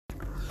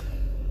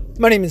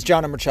My name is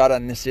John Machado,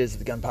 and this is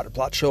the Gunpowder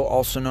Plot Show,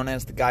 also known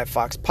as the Guy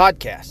Fawkes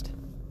Podcast.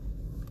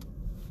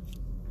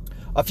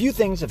 A few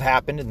things have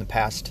happened in the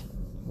past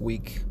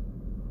week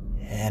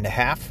and a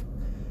half.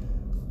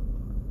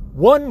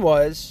 One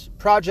was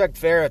Project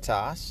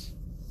Veritas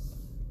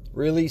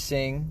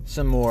releasing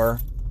some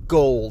more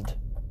gold.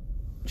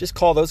 Just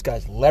call those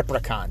guys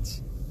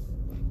leprechauns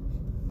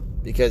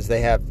because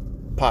they have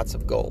pots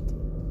of gold.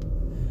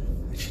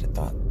 I should have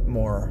thought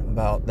more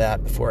about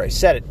that before I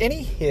said it.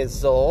 Any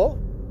hizzle.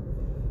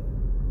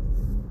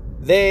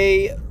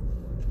 They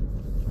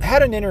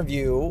had an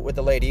interview with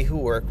a lady who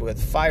worked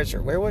with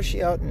Pfizer. Where was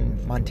she? Out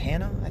in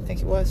Montana, I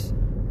think it was.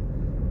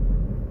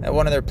 At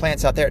one of their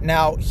plants out there.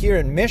 Now, here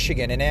in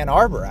Michigan, in Ann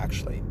Arbor,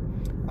 actually,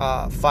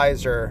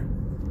 Pfizer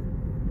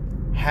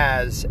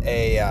has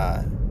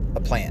a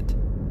plant,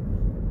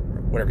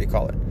 whatever you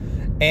call it.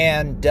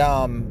 And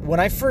when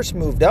I first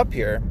moved up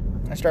here,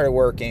 I started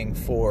working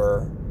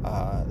for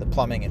the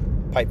plumbing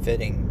and pipe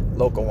fitting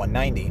Local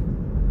 190.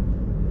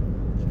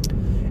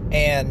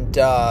 And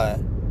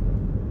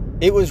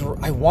it was,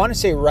 I want to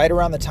say, right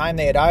around the time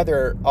they had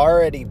either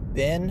already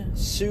been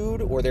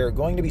sued or they were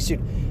going to be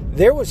sued.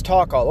 There was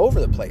talk all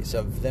over the place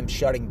of them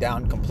shutting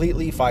down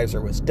completely.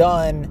 Pfizer was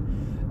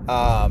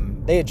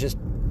done. They had just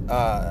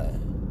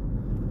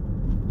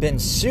been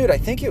sued.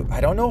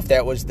 I don't know if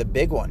that was the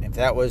big one. If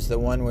that was the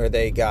one where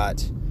they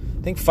got,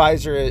 I think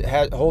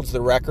Pfizer holds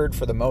the record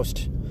for the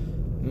most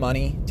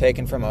money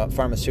taken from a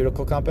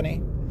pharmaceutical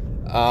company.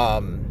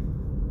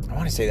 I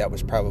want to say that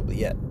was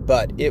probably it,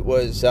 but it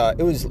was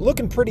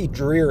looking pretty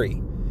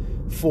dreary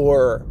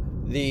for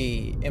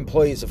the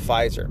employees of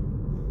Pfizer.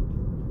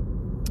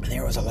 And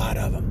there was a lot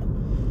of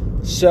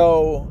them.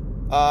 So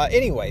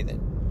anyway,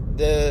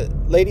 the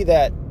lady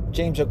that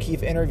James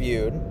O'Keefe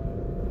interviewed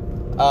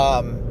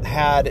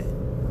had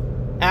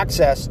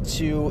access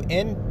to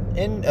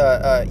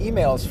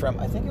emails from,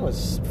 I think it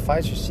was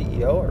Pfizer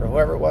CEO or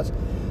whoever it was,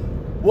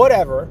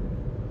 whatever,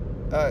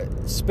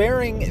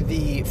 sparing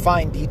the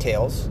fine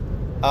details.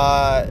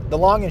 The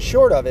long and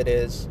short of it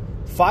is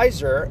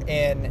Pfizer,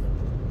 in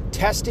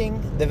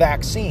testing the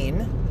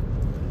vaccine,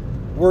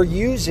 were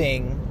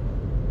using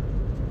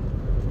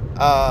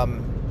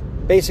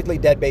basically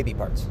dead baby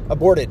parts,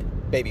 aborted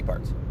baby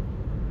parts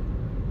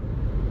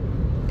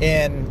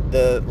in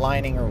the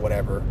lining or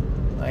whatever.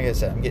 Like I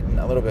said, I'm getting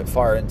a little bit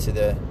far into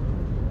the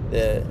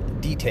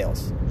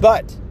details.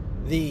 But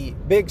the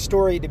big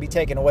story to be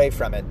taken away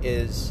from it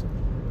is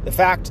the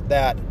fact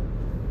that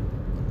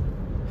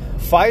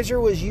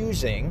Pfizer was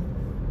using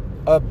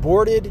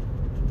aborted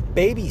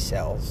baby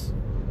cells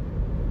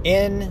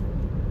in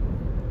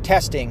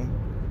testing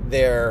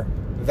their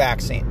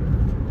vaccine.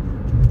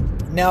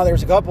 Now,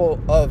 there's a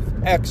couple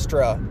of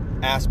extra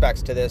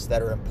aspects to this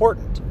that are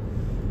important.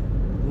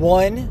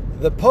 One,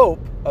 the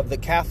Pope of the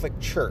Catholic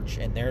Church,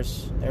 and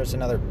there's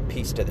another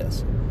piece to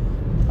this,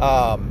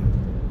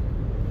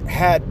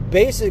 had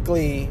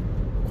basically,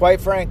 quite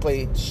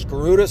frankly,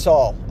 screwed us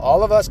all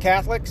of us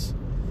Catholics.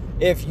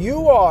 If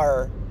you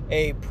are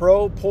a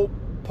Pope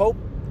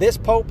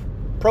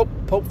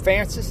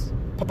Francis,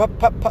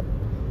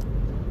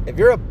 if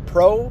you're a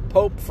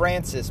pro-Pope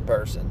Francis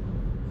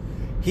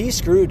person, he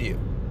screwed you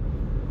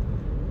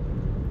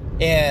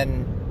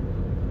in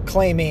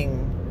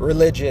claiming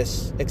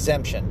religious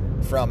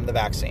exemption from the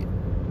vaccine.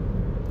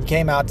 He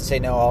came out to say,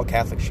 no, all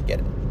Catholics should get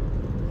it.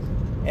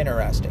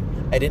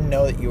 Interesting. I didn't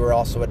know that you were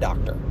also a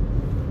doctor.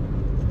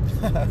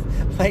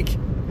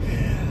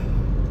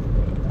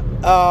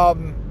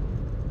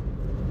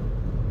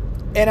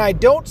 And I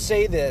don't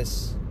say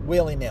this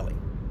willy-nilly.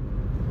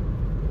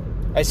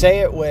 I say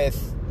it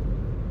with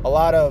a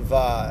lot of,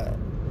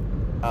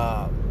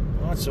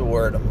 what's the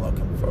word I'm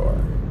looking for?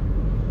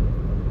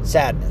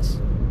 Sadness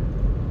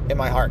in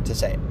my heart to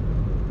say it.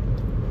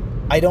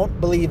 I don't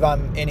believe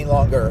I'm any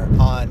longer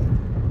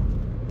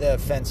on the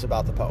fence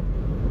about the Pope.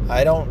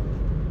 I don't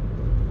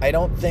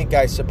think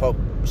I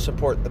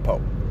support the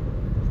Pope.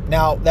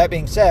 Now, that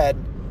being said,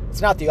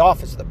 it's not the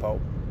office of the Pope.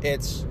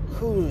 It's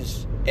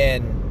who's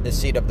in the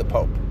seat of the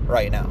Pope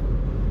right now.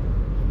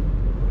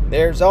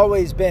 There's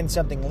always been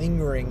something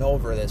lingering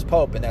over this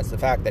Pope, and that's the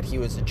fact that he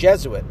was a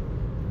Jesuit.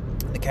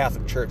 The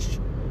Catholic Church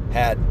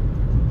had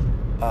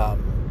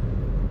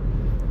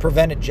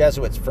prevented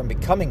Jesuits from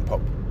becoming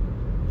Pope.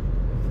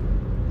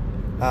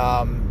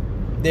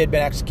 They had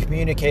been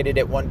excommunicated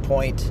at one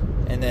point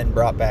and then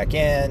brought back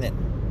in, and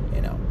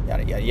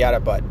yada yada yada.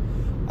 But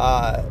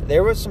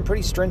there was some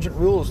pretty stringent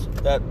rules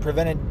that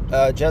prevented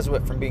a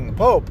Jesuit from being the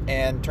Pope,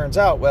 and turns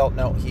out, well,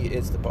 no, he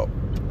is the Pope.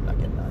 I'm not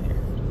getting out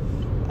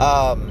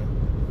of here.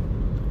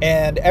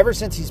 And ever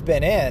since he's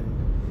been in,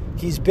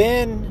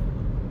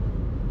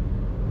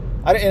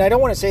 and I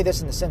don't want to say this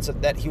in the sense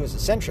of that he was a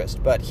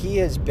centrist, but he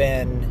has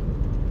been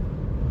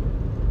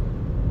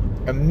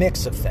a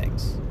mix of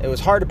things. It was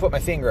hard to put my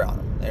finger on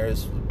him.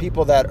 There's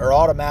people that are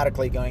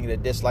automatically going to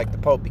dislike the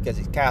Pope because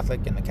he's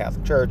Catholic and the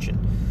Catholic Church, and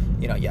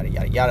yada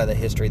yada yada, the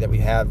history that we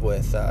have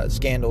with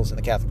scandals in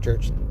the Catholic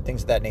Church and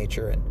things of that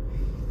nature. And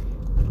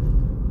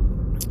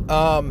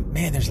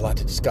man, there's a lot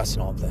to discuss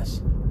in all of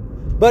this.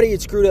 But he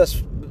had screwed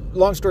us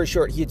long story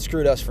short, he had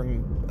screwed us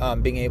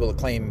from being able to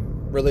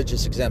claim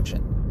religious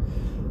exemption.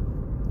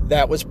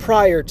 That was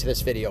prior to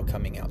this video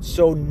coming out.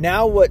 So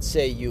now what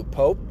say you,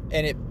 Pope?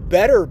 And it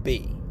better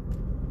be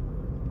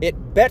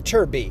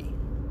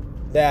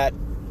that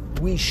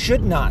we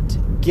should not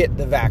get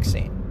the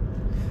vaccine.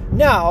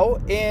 Now,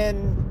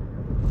 in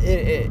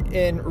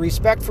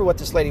respect for what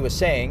this lady was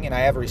saying, and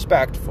I have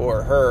respect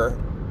for her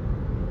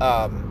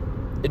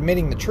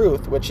admitting the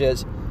truth, which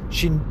is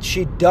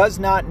she does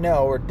not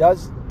know or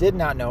did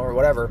not know or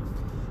whatever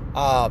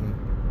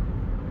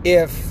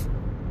if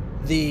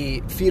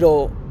the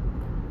fetal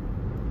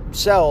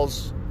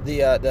cells,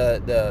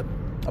 the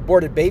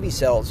aborted baby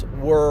cells,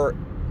 were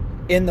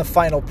in the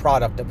final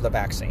product of the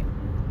vaccine.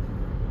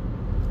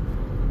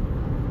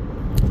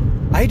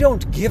 I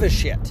don't give a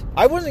shit.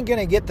 I wasn't going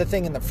to get the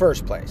thing in the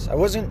first place.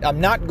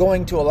 I'm not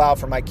going to allow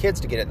for my kids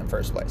to get it in the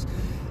first place.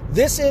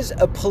 This is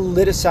a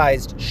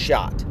politicized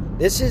shot.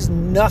 This is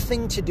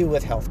nothing to do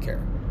with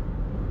healthcare.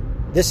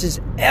 This is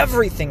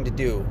everything to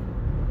do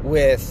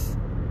with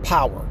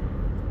power.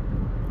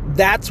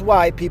 That's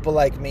why people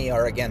like me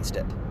are against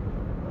it.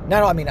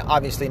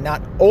 Obviously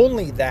not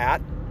only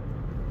that,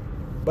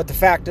 but the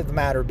fact of the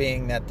matter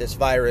being that this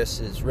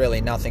virus is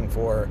really nothing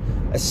for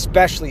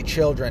especially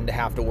children to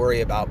have to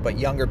worry about, but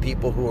younger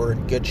people who are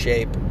in good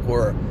shape,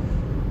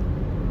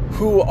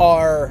 who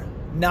are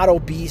not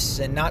obese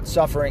and not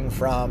suffering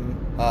from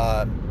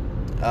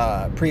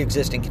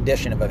pre-existing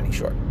condition of any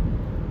sort.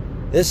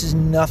 This is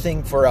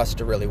nothing for us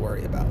to really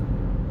worry about.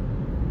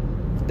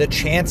 The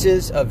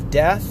chances of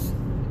death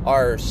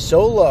are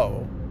so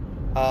low.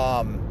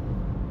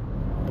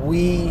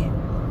 We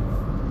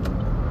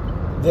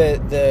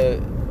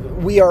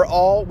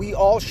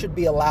all should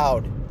be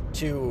allowed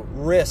to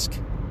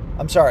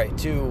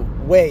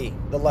weigh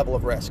the level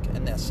of risk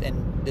in this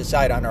and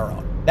decide on our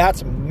own.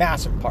 That's a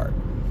massive part.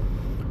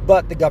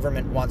 But the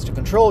government wants to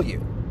control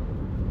you.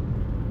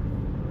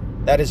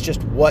 That is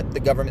just what the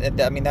government,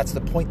 that's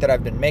the point that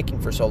I've been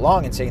making for so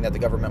long and saying that the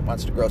government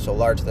wants to grow so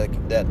large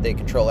that they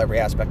control every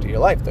aspect of your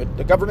life.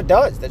 The government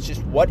does. That's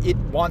just what it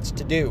wants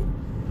to do.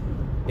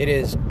 It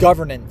is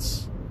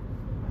governance.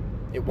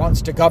 It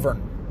wants to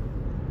govern.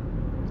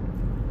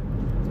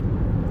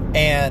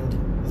 And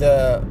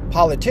the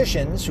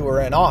politicians who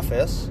are in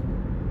office,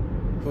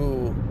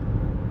 who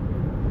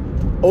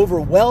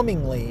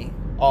overwhelmingly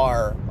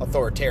are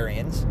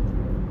authoritarians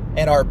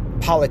and are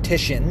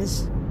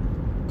politicians,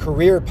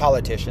 career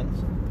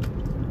politicians,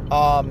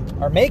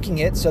 are making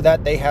it so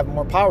that they have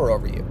more power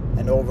over you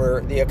and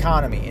over the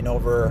economy and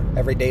over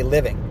everyday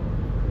living.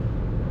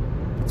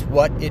 It's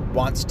what it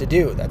wants to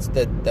do. That's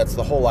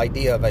the whole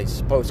idea of, I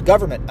suppose,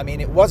 government.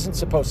 It wasn't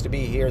supposed to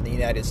be here in the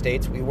United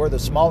States. We were the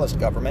smallest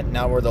government.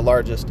 Now we're the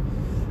largest,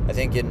 I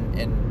think,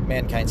 in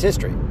mankind's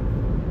history.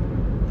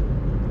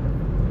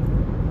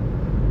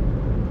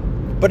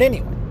 But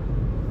anyway,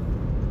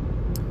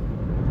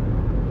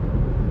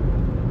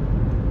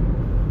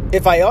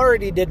 if I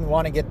already didn't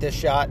want to get this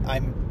shot,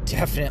 I'm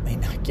definitely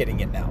not getting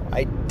it now.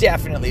 I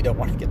definitely don't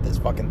want to get this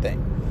fucking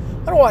thing.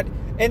 I don't want...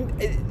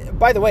 And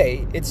by the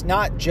way, it's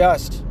not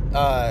just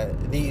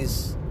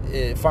these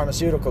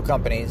pharmaceutical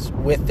companies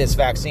with this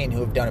vaccine who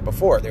have done it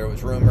before. There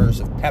was rumors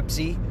of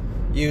Pepsi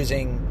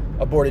using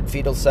aborted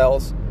fetal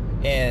cells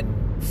in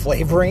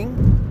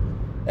flavoring.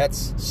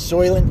 That's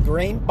Soylent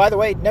Green. By the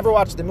way, never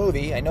watched the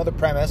movie. I know the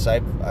premise.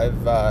 I've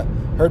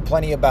heard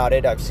plenty about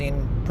it. I've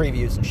seen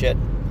previews and shit.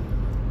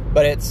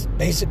 But it's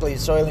basically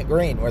Soylent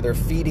Green, where they're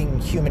feeding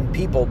human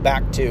people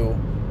back to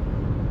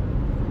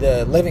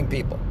the living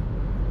people.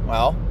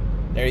 Well,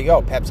 there you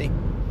go, Pepsi.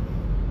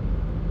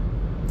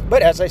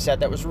 But as I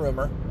said, that was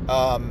rumor.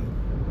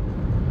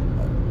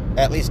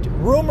 At least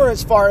rumor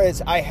as far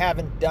as I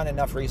haven't done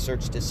enough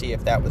research to see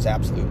if that was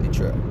absolutely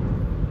true.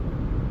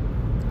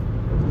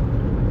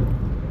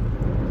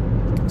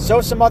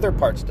 So some other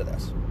parts to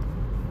this.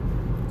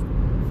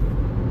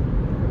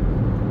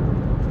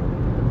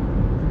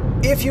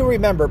 If you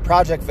remember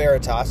Project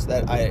Veritas,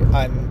 that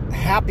I'm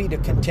happy to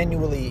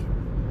continually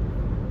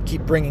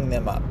keep bringing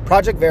them up.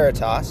 Project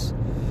Veritas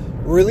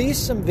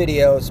released some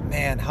videos,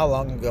 man, how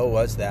long ago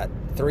was that?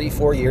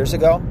 3-4 years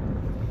ago?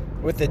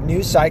 With the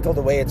news cycle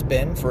the way it's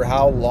been, for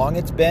how long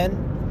it's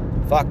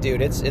been, fuck,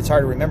 dude, it's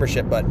hard to remember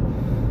shit, but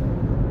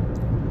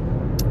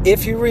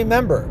if you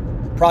remember,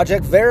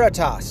 Project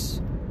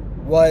Veritas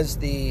was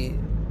the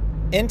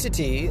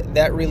entity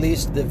that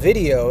released the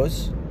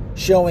videos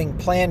showing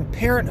Planned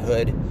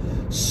Parenthood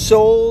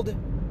sold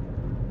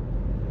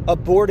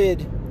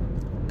aborted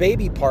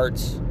baby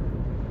parts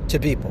to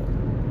people.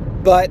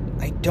 But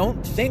I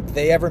don't think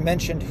they ever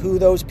mentioned who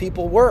those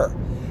people were.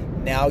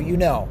 Now you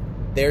know.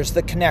 There's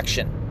the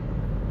connection.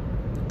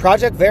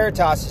 Project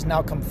Veritas has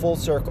now come full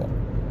circle,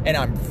 and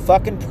I'm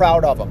fucking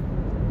proud of them.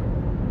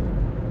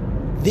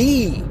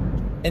 The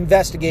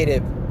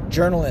investigative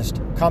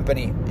journalist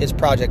company is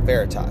Project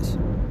Veritas.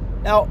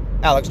 Now,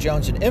 Alex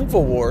Jones and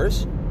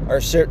InfoWars are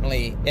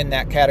certainly in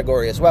that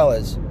category as well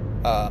as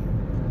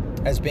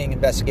being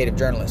investigative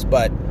journalists,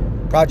 but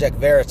Project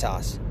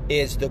Veritas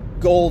is the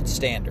gold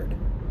standard.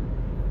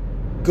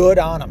 Good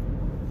on them.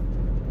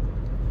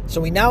 So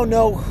we now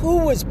know who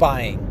was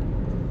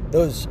buying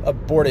those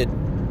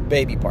aborted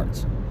baby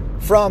parts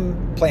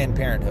from Planned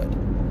Parenthood.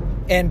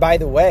 And by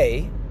the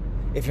way,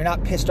 if you're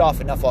not pissed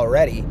off enough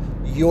already,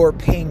 you're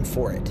paying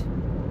for it.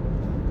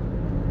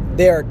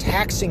 They are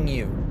taxing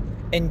you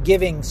and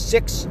giving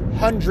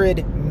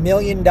 $600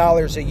 million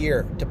a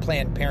year to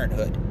Planned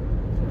Parenthood.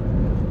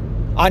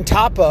 On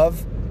top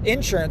of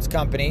insurance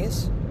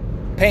companies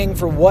paying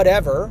for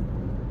whatever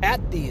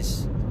at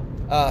these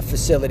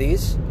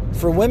facilities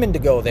for women to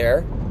go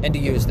there and to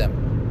use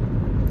them.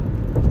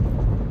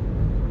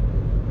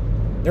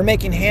 They're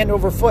making hand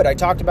over foot. I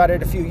talked about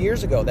it a few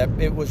years ago that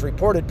it was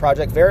reported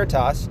Project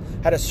Veritas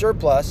had a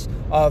surplus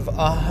of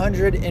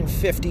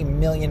 $150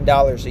 million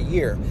a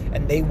year,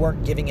 and they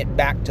weren't giving it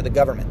back to the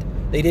government.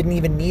 They didn't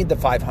even need the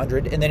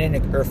 500, and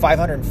then or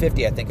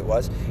 550, I think it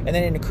was, and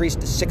then it increased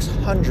to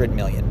 600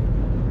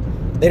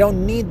 million. They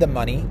don't need the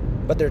money,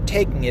 but they're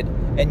taking it,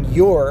 and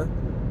you're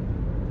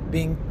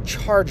being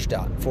charged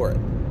on for it.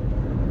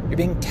 You're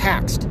being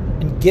taxed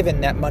and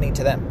given that money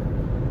to them.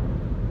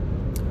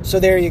 So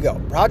there you go.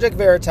 Project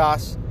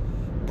Veritas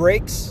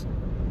breaks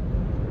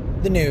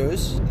the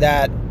news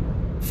that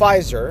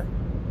Pfizer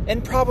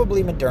and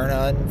probably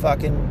Moderna and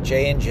fucking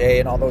J&J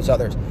and all those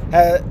others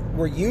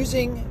were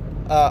using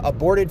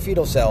aborted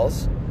fetal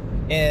cells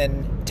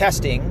in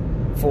testing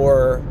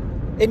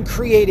in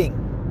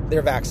creating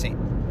their vaccine.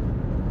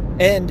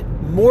 And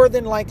more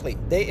than likely,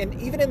 and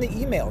even in the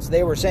emails,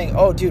 they were saying,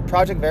 oh, dude,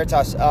 Project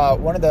Veritas,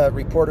 one of the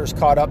reporters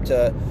caught up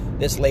to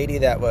this lady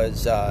that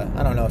was,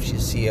 I don't know if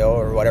she's CEO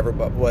or whatever,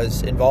 but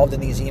was involved in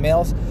these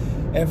emails,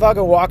 and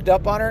fucking walked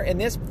up on her, and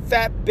this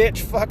fat bitch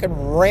fucking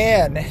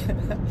ran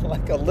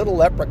like a little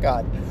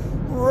leprechaun,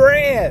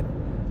 ran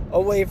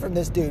away from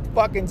this dude,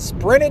 fucking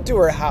sprinted to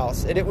her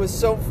house, and it was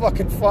so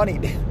fucking funny,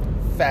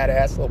 fat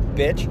ass little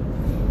bitch.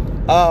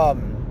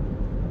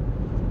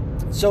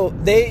 So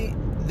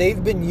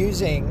they've been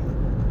using,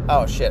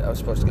 oh shit, I was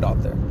supposed to get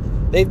off there.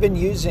 They've been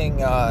using,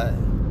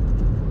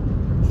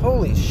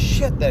 holy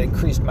shit, that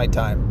increased my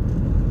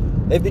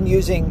time. They've been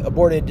using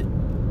aborted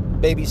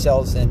baby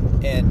cells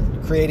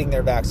in creating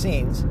their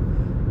vaccines.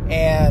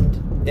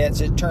 And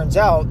as it turns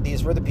out,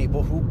 these were the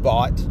people who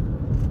bought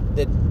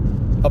the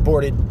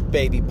aborted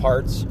baby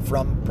parts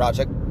from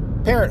Project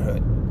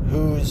Parenthood,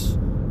 whose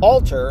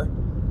altar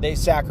they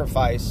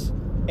sacrifice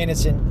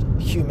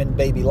innocent human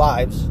baby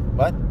lives.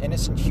 What?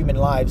 Innocent human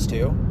lives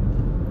too.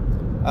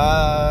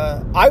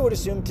 I would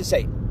assume to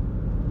Satan.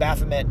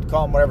 Baphomet,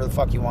 call him whatever the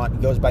fuck you want.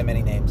 He goes by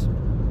many names.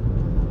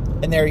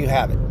 And there you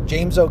have it.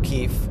 James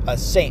O'Keefe, a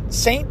saint.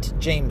 Saint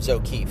James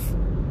O'Keefe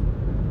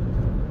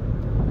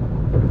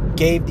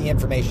gave the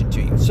information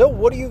to you. So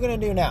what are you going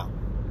to do now?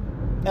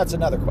 That's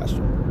another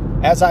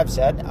question. As I've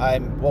said,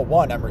 I'm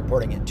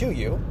reporting it to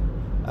you.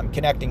 I'm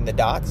connecting the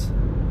dots.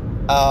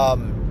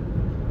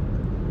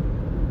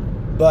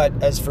 But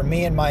as for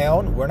me and my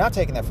own, we're not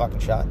taking that fucking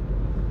shot.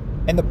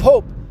 And the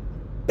Pope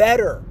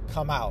better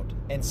come out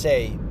and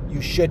say,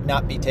 you should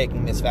not be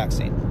taking this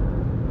vaccine.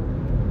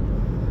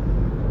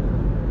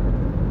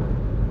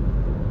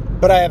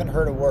 But I haven't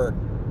heard a word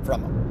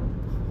from him.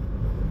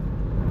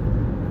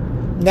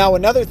 Now,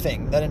 another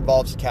thing that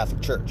involves the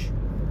Catholic Church.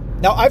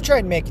 Now, I've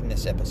tried making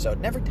this episode,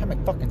 and every time I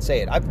fucking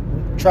say it, I've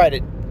tried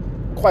it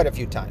quite a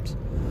few times.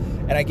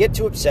 And I get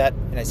too upset,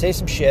 and I say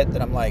some shit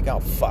that I'm like,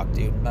 oh, fuck,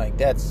 dude. Like,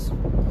 that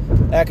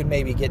could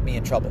maybe get me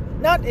in trouble.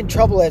 Not in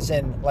trouble as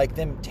in, like,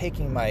 them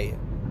taking my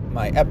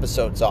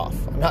episodes off.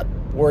 I'm not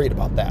worried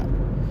about that.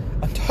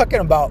 I'm talking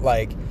about,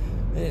 like,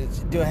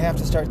 do I have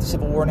to start the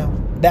Civil War now?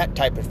 That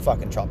type of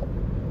fucking trouble.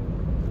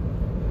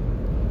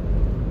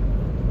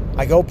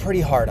 I go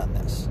pretty hard on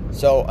this.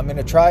 So I'm going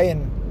to try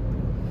and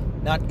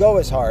not go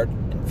as hard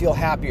and feel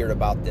happier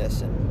about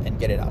this and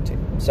get it out to you.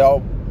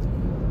 So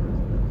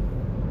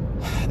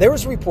there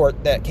was a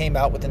report that came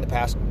out within the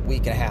past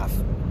week and a half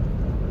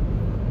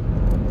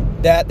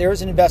that there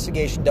was an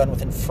investigation done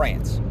within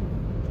France,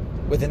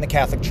 within the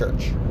Catholic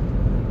Church.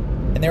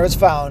 And there was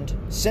found,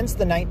 since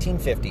the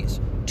 1950s,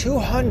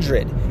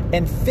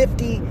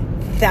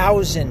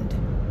 250,000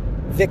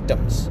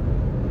 victims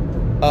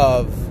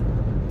of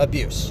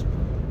abuse.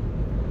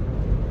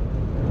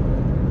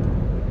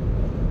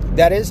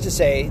 That is to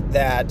say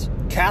that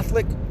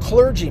Catholic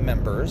clergy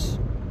members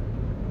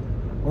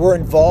were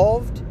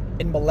involved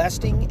in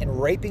molesting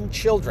and raping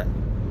children.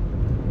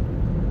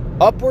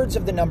 Upwards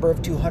of the number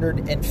of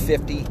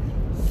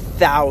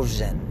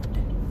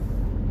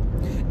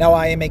 250,000. Now,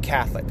 I am a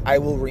Catholic. I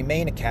will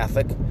remain a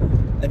Catholic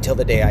until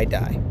the day I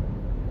die.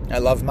 I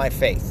love my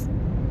faith.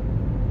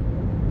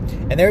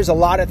 And there's a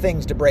lot of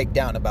things to break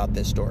down about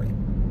this story.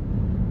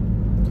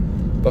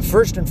 But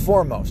first and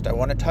foremost, I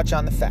want to touch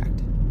on the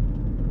fact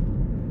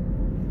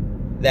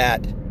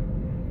that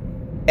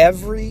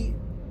every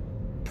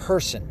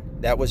person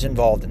that was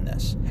involved in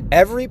this,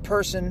 every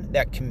person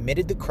that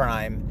committed the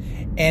crime,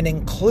 and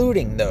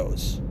including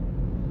those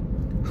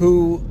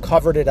who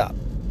covered it up.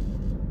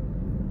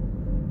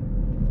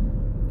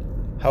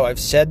 How I've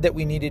said that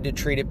we needed to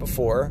treat it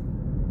before,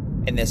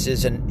 and this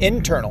is an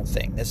internal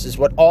thing. This is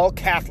what all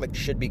Catholics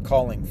should be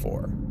calling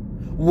for.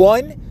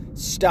 One,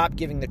 stop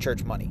giving the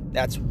church money.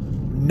 That's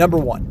number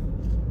one.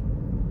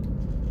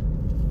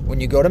 When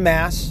you go to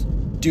Mass,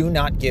 do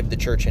not give the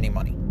church any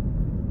money.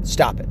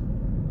 Stop it.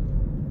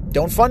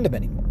 Don't fund them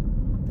anymore.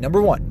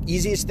 Number one,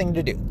 easiest thing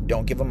to do.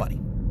 Don't give them money.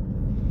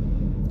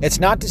 It's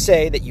not to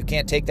say that you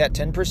can't take that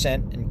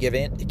 10% and give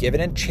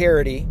it in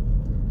charity.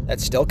 That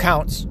still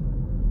counts.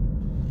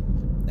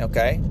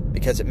 Okay?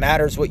 Because it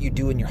matters what you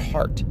do in your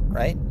heart,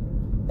 right?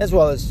 As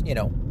well as,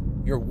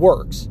 your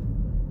works.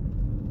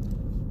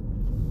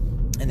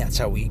 And that's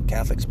how we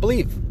Catholics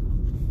believe.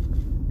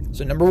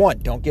 So number one,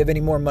 don't give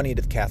any more money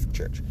to the Catholic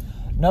Church.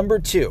 Number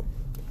two,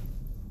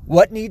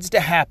 what needs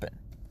to happen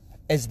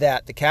is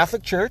that the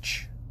Catholic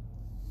Church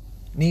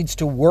needs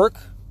to work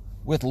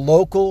with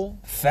local,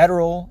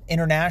 federal,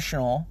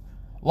 international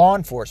law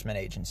enforcement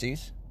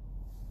agencies.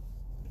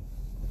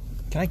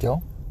 Can I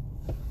go?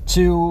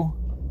 To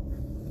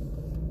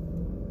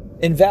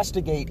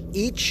investigate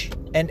each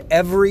and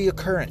every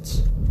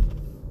occurrence.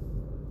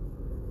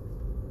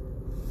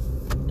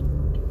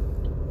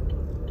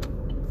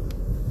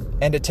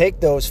 And to take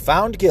those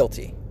found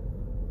guilty,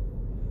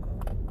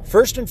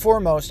 first and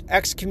foremost,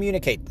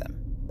 excommunicate them.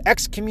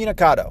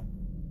 Excommunicado,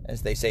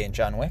 as they say in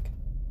John Wick.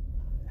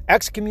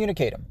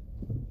 Excommunicate them.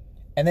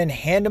 And then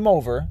hand them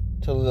over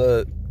to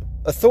the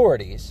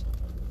authorities.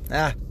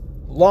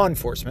 Law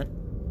enforcement.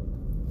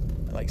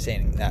 I like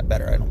saying that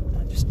better.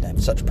 I just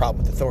have such a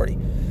problem with authority.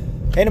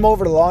 Hand them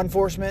over to law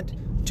enforcement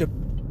to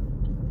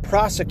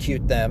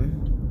prosecute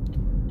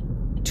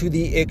them to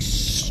the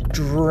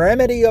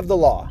extremity of the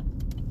law.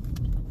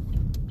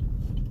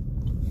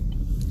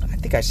 I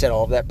think I said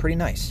all of that pretty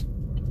nice.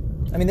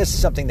 I mean, this is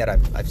something that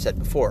I've said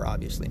before,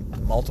 obviously,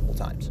 multiple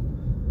times.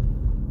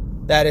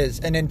 That is,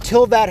 and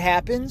until that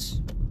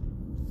happens,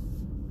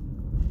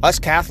 us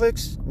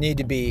Catholics need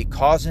to be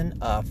causing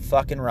a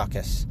fucking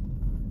ruckus.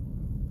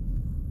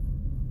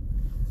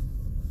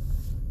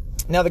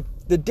 Now,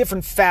 the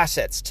different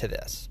facets to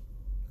this.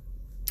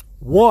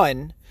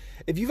 One,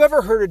 if you've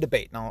ever heard a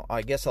debate, now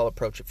I guess I'll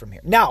approach it from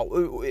here. Now,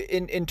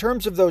 in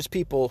terms of those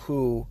people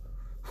who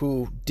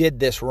did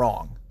this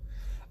wrong,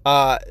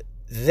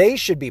 they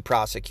should be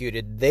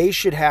prosecuted. They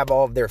should have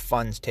all of their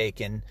funds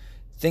taken,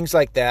 things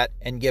like that,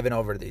 and given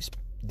over to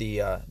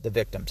the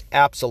victims.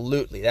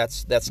 Absolutely,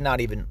 that's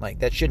not even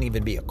that shouldn't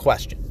even be a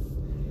question.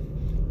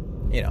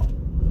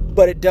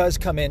 But it does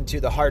come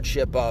into the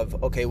hardship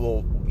of, okay,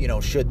 well,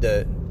 should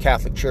the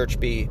Catholic Church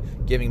be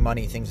giving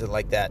money, things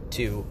like that,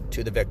 to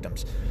the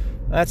victims?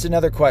 That's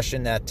another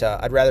question that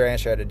I'd rather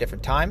answer at a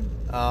different time.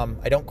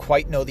 I don't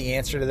quite know the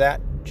answer to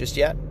that just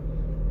yet,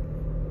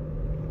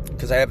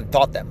 because I haven't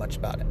thought that much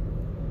about it.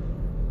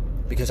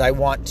 Because I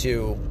want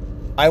to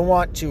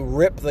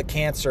rip the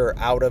cancer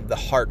out of the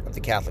heart of the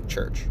Catholic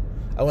Church.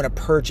 I want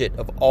to purge it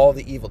of all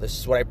the evil. This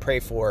is what I pray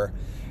for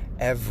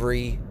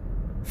every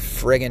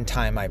friggin'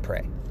 time I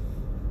pray.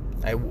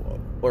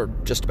 Or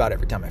just about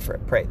every time I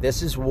pray.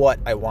 This is what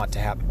I want to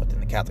happen within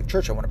the Catholic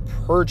Church. I want to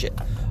purge it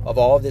of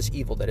all of this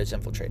evil that has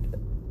infiltrated it.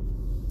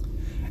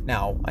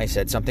 Now, I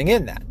said something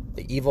in that.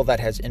 The evil that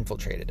has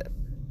infiltrated it.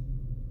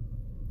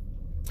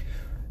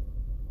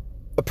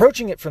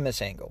 Approaching it from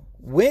this angle.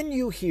 When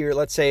you hear,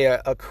 let's say,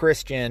 a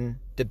Christian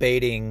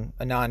debating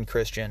a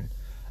non-Christian,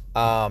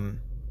 and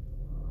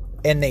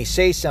they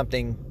say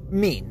something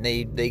mean,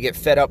 they get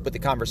fed up with the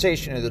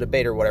conversation or the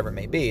debate or whatever it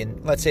may be,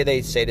 and let's say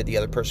they say to the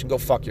other person, go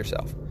fuck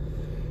yourself.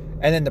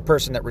 And then the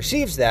person that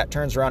receives that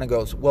turns around and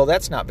goes, well,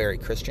 that's not very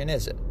Christian,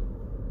 is it?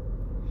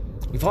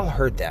 We've all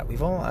heard that.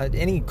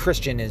 Any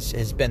Christian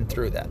has been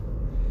through that.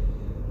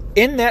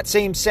 In that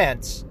same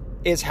sense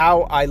is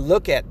how I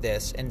look at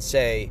this and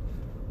say,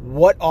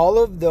 what all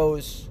of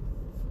those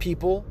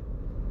people,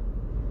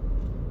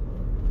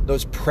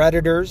 those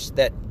predators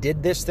that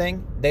did this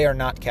thing, they are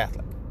not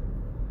Catholic.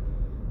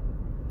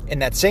 In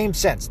that same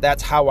sense,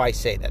 that's how I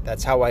say that.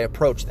 That's how I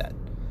approach that.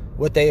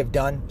 What they have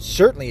done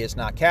certainly is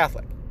not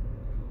Catholic.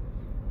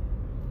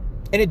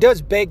 And it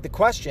does beg the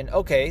question,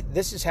 okay,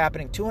 this is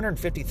happening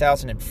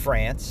 250,000 in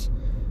France,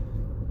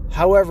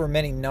 however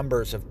many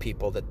numbers of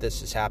people that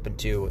this has happened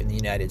to in the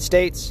United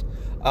States,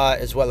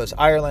 as well as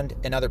Ireland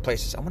and other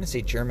places. I want to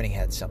say Germany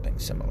had something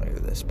similar to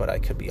this, but I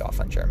could be off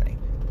on Germany.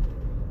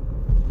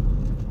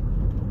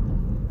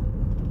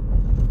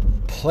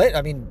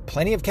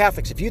 Plenty of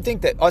Catholics. If you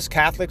think that us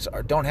Catholics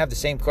don't have the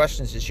same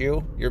questions as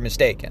you're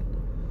mistaken.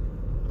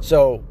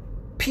 So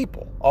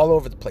people all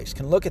over the place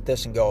can look at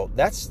this and go,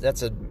 that's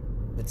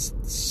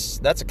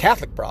a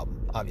Catholic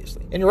problem,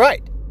 obviously. And you're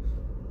right.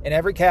 And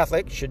every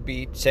Catholic should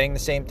be saying the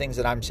same things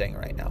that I'm saying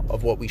right now,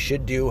 of what we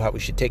should do, how we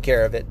should take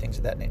care of it, things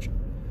of that nature.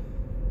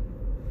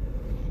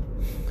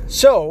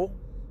 So,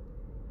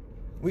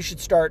 we should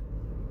start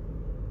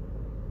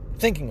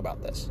thinking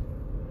about this.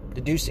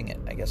 Deducing it,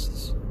 I guess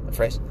is the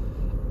phrase.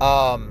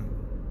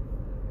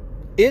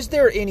 Is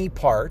there any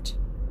part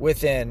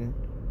within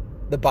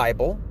the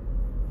Bible,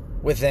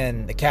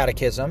 within the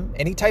Catechism,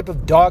 any type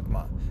of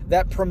dogma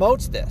that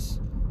promotes this?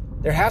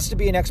 There has to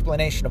be an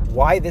explanation of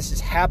why this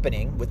is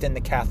happening within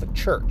the Catholic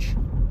Church.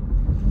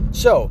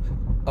 So,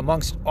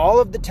 amongst all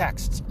of the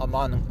texts,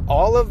 among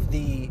all of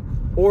the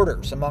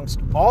orders, amongst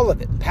all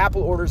of it,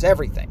 papal orders,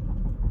 everything,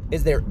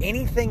 is there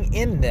anything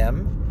in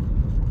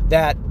them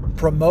that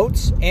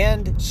promotes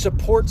and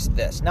supports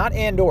this? Not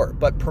and or,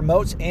 but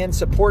promotes and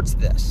supports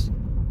this.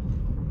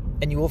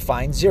 And you will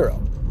find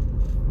zero.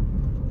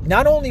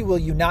 Not only will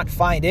you not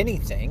find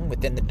anything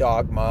within the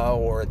dogma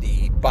or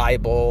the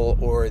Bible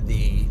or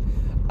the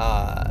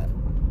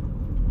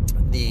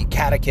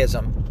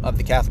catechism of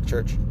the Catholic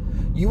Church,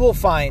 you will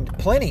find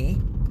plenty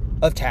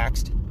of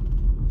text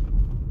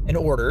and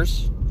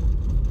orders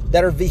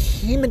that are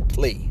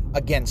vehemently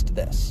against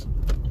this.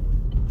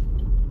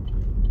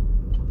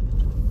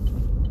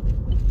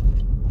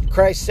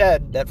 Christ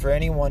said that for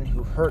anyone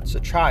who hurts a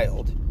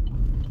child,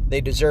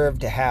 they deserve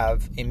to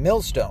have a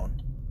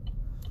millstone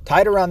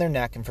tied around their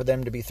neck and for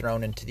them to be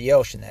thrown into the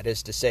ocean. That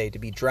is to say, to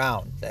be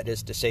drowned. That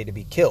is to say, to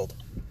be killed.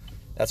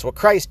 That's what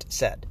Christ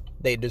said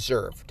they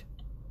deserved.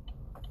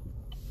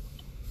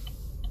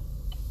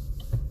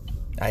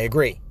 I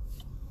agree.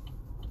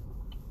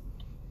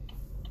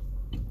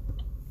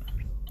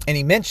 And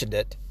he mentioned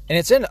it, and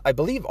it's in, I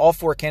believe, all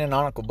 4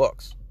 canonical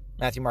books,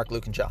 Matthew, Mark,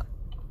 Luke, and John.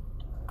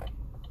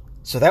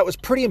 So that was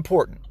pretty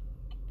important.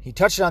 He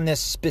touched on this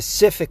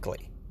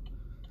specifically.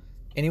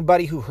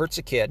 Anybody who hurts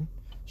a kid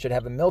should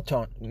have a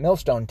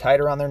millstone tied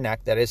around their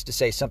neck, that is to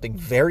say, something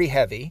very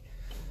heavy,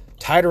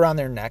 tied around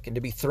their neck, and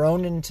to be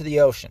thrown into the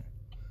ocean.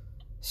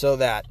 So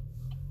that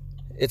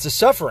it's a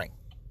suffering.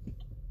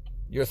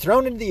 You're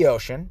thrown into the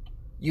ocean,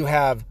 you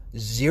have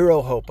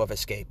zero hope of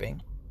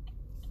escaping.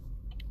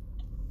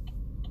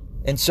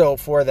 And so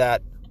for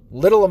that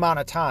little amount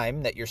of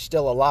time that you're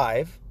still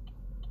alive,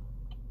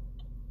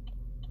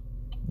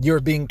 you're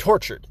being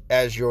tortured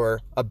as you're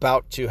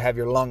about to have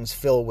your lungs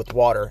fill with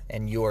water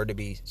and you're to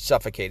be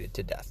suffocated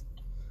to death.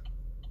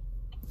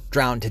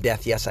 Drowned to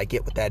death, yes, I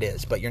get what that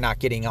is, but you're not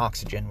getting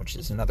oxygen, which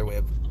is another way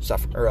of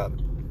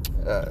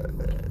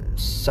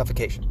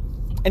suffocation.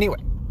 Anyway,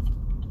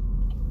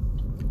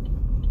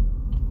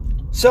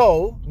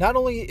 so not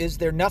only is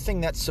there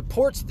nothing that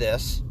supports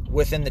this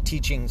within the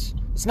teachings,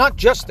 it's not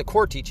just the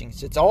core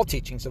teachings, it's all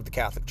teachings of the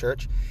Catholic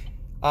Church.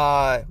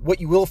 What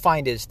you will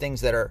find is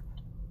things that are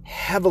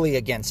heavily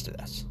against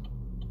this.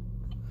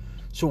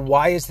 So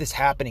why is this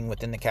happening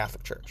within the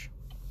Catholic Church?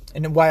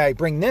 And why I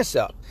bring this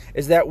up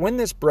is that when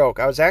this broke,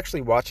 I was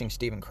actually watching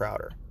Steven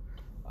Crowder.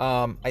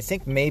 I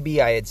think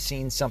maybe I had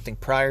seen something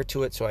prior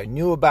to it, so I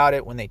knew about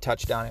it when they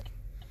touched on it.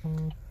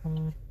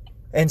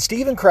 And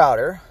Steven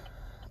Crowder,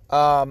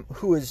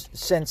 who has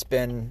since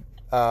been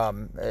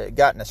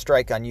gotten a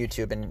strike on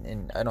YouTube,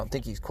 and I don't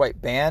think he's quite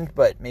banned,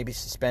 but maybe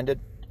suspended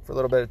for a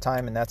little bit of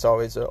time, and that's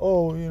always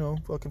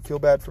fucking feel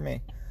bad for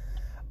me.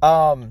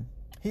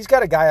 He's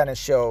got a guy on his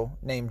show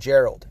named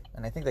Gerald,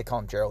 and I think they call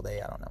him Gerald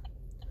A. I don't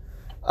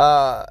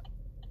know.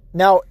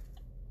 Now,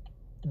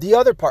 the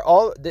other part,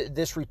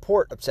 this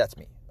report upsets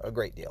me a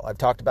great deal. I've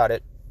talked about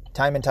it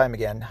time and time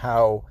again,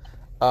 how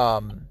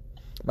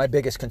my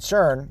biggest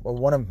concern, well,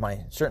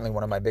 certainly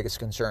one of my biggest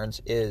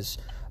concerns is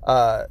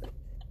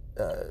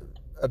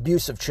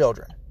abuse of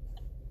children.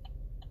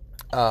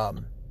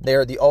 They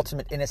are the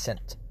ultimate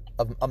innocent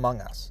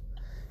among us,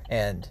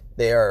 and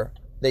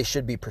they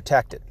should be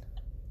protected.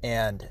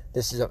 And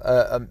this is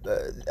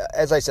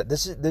as I said,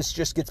 this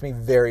just gets me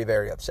very,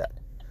 very upset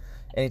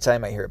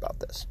anytime I hear about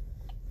this.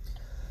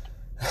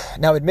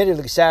 Now,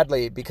 admittedly,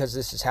 sadly, because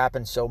this has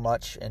happened so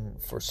much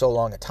and for so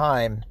long a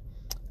time,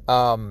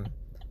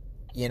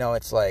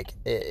 it's like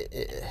I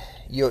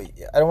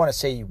don't want to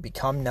say you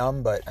become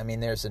numb, but I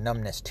mean there's a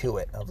numbness to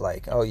it of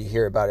like, oh, you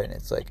hear about it and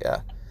it's like,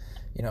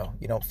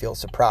 you don't feel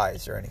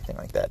surprised or anything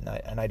like that,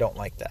 and I don't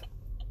like that.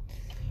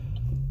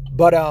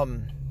 But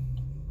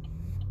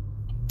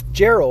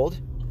Gerald,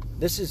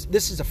 this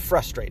is a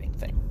frustrating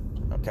thing,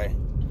 okay?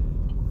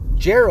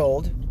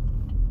 Gerald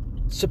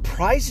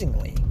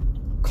surprisingly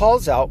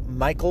calls out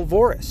Michael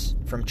Voris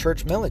from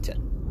Church Militant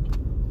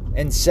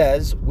and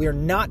says, we're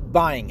not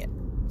buying it.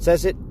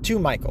 Says it to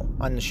Michael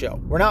on the show.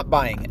 We're not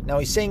buying it. Now,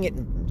 he's saying it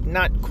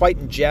not quite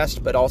in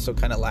jest, but also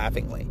kind of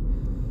laughingly.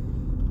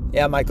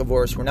 Yeah, Michael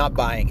Voris, we're not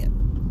buying it.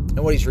 And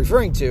what he's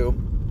referring to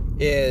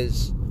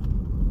is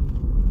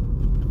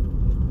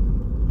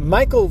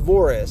Michael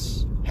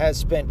Voris has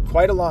spent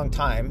quite a long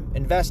time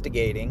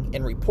investigating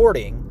and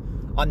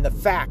reporting on the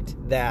fact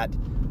that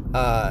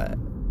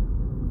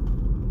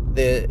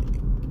the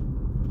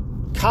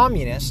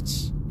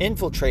communists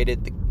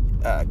infiltrated the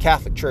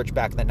Catholic Church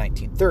back in the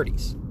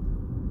 1930s.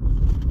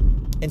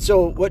 And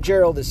so what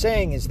Gerald is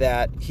saying is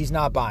that he's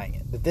not buying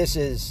it. That this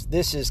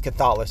is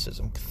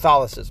Catholicism.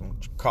 Catholicism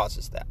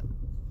causes that.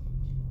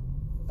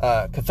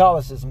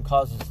 Catholicism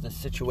causes this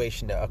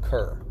situation to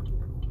occur.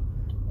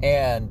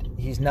 And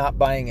he's not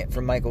buying it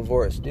from Michael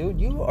Voris.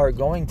 Dude, you are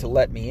going to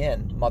let me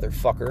in,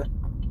 motherfucker.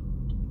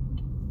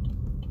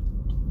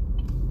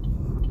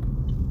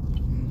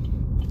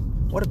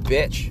 What a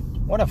bitch.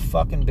 What a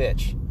fucking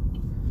bitch.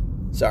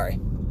 Sorry.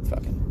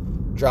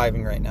 Fucking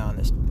driving right now and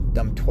this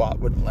dumb twat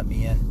wouldn't let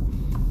me in.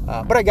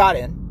 But I got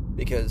in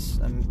because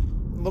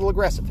I'm a little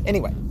aggressive.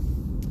 Anyway.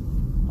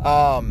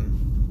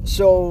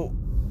 So,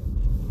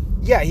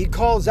 yeah, he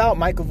calls out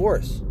Michael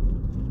Voris.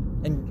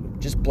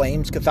 and just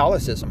blames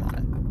Catholicism on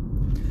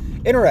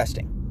it.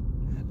 Interesting.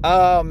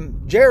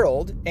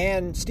 Gerald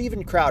and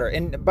Steven Crowder,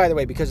 and by the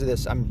way, because of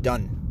this, I'm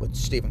done with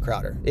Steven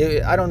Crowder.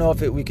 I don't know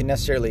if we can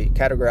necessarily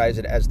categorize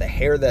it as the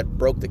hair that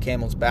broke the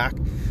camel's back,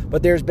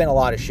 but there's been a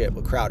lot of shit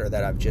with Crowder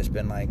that I've just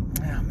been like,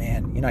 oh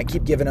man, I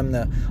keep giving him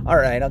the, all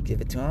right, I'll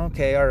give it to him.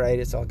 Okay, all right,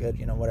 it's all good,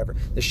 whatever.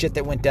 The shit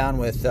that went down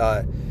with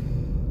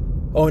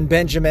Owen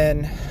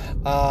Benjamin,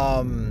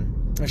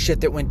 the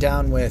shit that went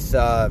down with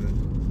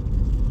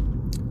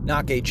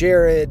Not Gay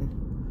Jared,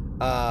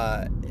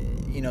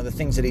 the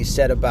things that he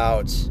said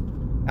about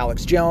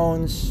Alex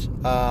Jones.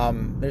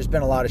 There's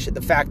been a lot of shit.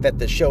 The fact that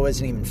the show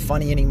isn't even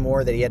funny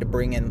anymore, that he had to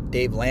bring in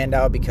Dave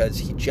Landau because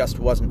he just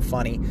wasn't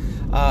funny.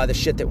 The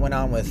shit that went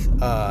on with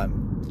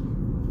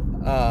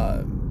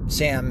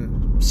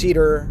Sam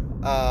Cedar,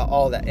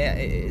 all that.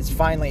 It's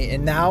finally,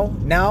 and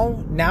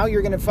now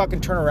you're gonna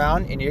fucking turn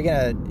around and you're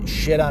gonna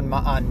shit on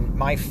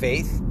my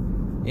faith,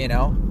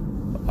 No,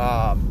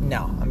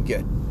 I'm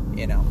good,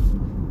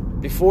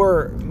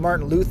 Before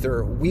Martin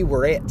Luther, we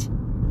were it,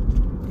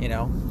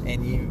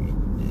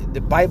 and the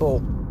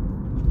Bible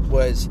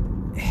was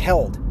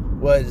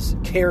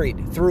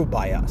carried through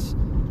by us.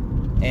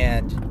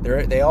 And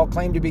they all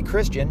claim to be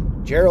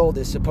Christian. Gerald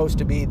is supposed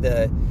to be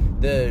the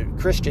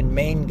Christian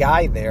main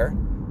guy there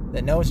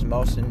that knows the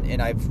most,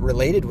 and I've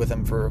related with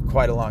him for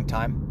quite a long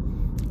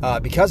time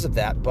because of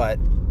that. But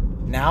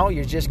now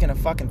you're just going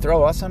to fucking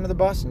throw us under the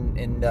bus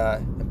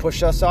and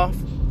push us off?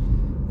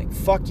 Like,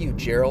 fuck you,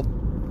 Gerald.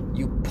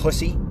 You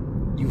pussy.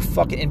 You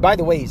fucking... And by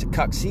the way, he's a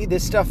cuck. See,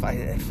 this stuff,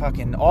 I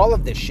fucking... All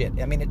of this shit.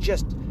 I mean, it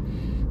just...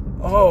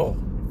 Oh,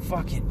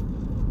 fucking...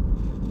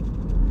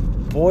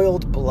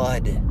 Boiled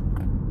blood.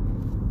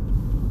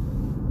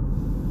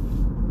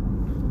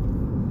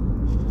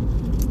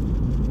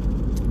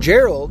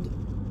 Gerald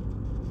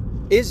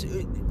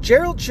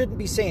shouldn't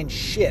be saying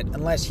shit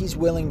unless he's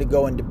willing to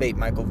go and debate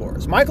Michael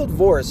Voris. Michael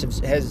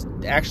Voris has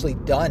actually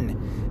done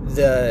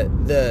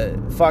the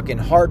fucking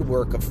hard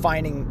work of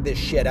finding this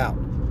shit out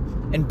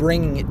and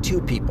bringing it to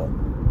people,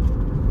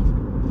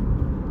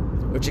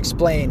 which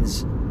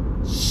explains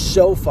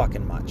so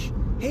fucking much.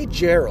 Hey,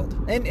 Gerald,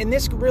 and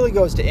this really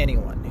goes to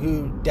anyone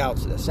who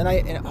doubts this.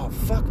 Oh,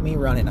 fuck me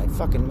running. I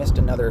fucking missed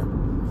another.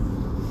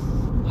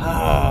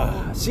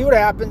 See what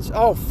happens?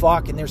 Oh,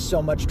 fuck, and there's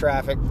so much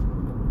traffic.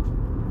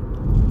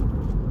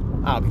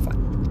 I'll be fine.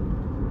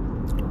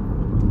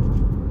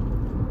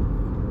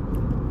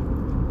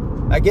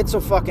 I get so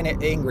fucking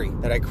angry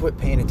that I quit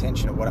paying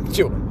attention to what I'm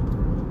doing.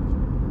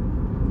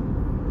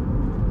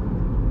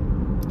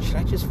 Should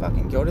I just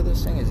fucking go to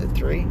this thing? Is it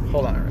 3?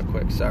 Hold on real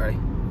quick, sorry.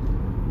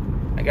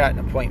 I got an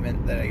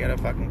appointment that I gotta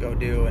fucking go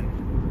do, and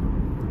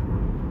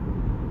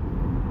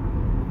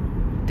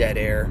dead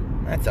air.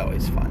 That's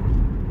always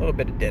fun. A little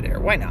bit of dead air.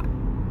 Why not?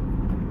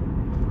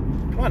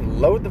 Come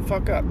on, load the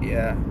fuck up.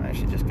 Yeah, I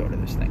should just go to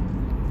this thing.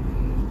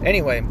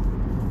 Anyway,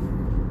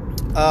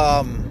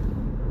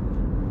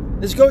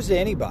 this goes to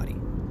anybody.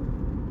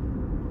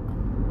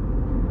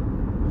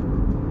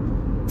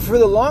 For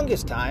the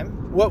longest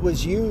time, what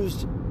was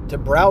used to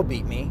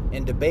browbeat me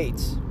in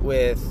debates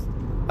with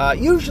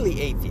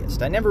usually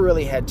atheists, I never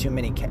really had too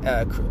many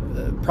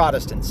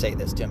Protestants say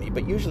this to me,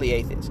 but usually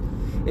atheists,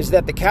 is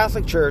that the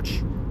Catholic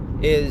Church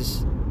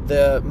is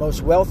the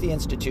most wealthy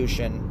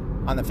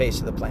institution on the face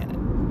of the planet.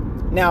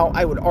 Now,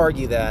 I would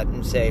argue that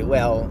and say,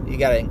 well, you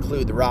got to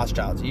include the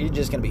Rothschilds. You're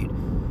just going to be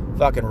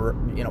fucking,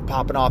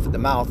 popping off at the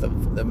mouth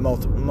of the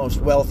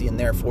most wealthy and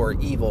therefore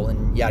evil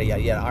and yada,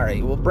 yada, yada. All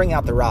right, we'll bring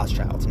out the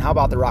Rothschilds. And how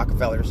about the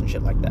Rockefellers and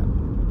shit like that?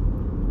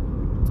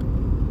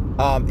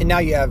 And now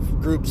you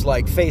have groups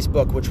like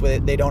Facebook, which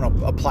they don't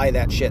apply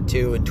that shit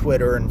to, and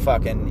Twitter and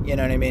fucking, you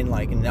know what I mean?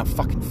 Like, and now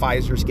fucking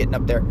Pfizer's getting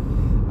up there.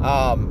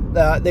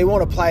 They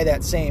won't apply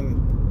that same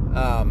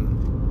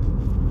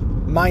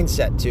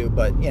mindset to,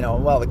 but,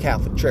 the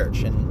Catholic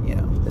Church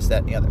and, this,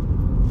 that, and the other.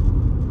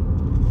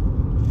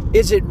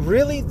 Is it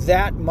really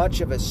that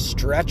much of a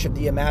stretch of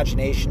the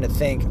imagination to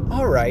think,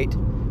 all right,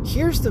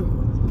 here's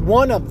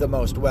one of the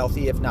most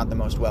wealthy, if not the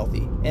most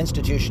wealthy,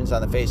 institutions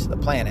on the face of the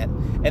planet,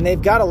 and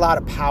they've got a lot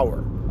of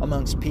power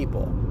amongst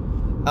people.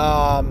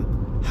 How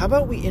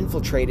about we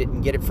infiltrate it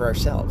and get it for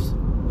ourselves?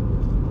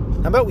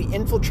 How about we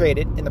infiltrate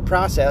it? In the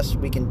process,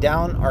 we can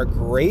down our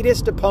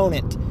greatest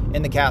opponent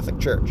in the Catholic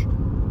Church.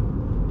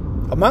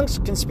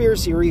 Amongst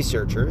conspiracy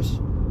researchers,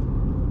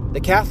 the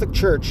Catholic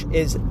Church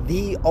is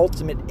the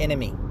ultimate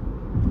enemy,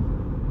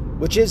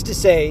 which is to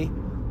say,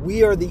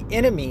 we are the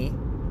enemy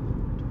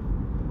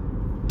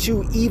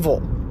to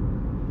evil.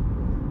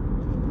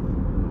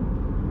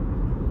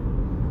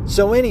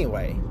 So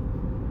anyway,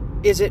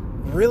 is it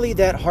really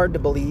that hard to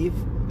believe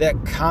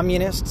that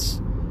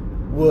communists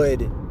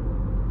would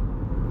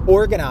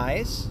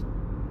organize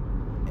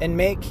and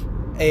make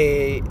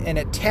an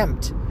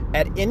attempt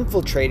at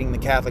infiltrating the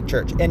Catholic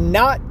Church? And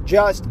not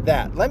just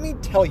that. Let me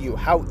tell you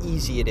how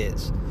easy it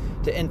is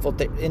to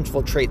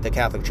infiltrate the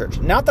Catholic Church.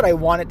 Not that I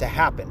want it to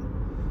happen,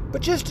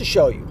 but just to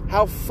show you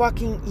how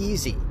fucking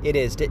easy it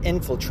is to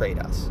infiltrate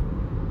us.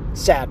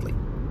 Sadly.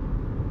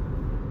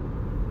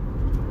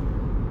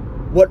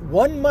 What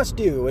one must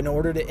do in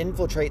order to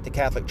infiltrate the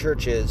Catholic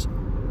Church is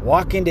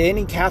walk into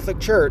any Catholic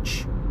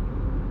church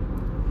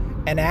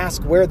and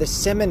ask where the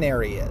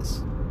seminary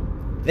is.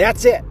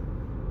 That's it.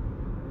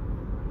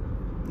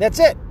 That's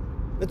it.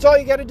 That's all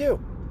you got to do.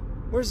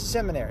 Where's the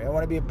seminary? I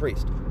want to be a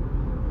priest.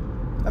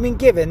 I mean,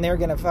 given they're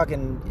going to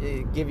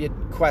fucking give you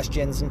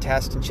questions and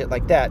tests and shit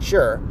like that,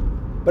 sure.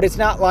 But it's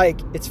not like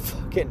it's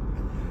fucking...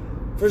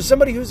 For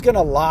somebody who's going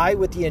to lie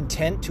with the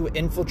intent to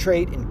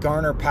infiltrate and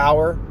garner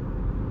power,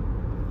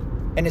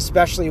 and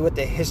especially with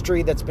the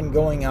history that's been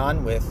going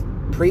on with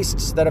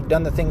priests that have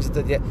done the things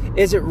that they did,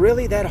 is it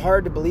really that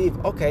hard to believe,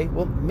 okay,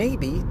 well,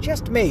 maybe,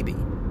 just maybe,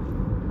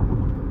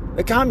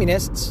 the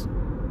communists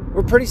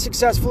were pretty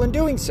successful in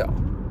doing so?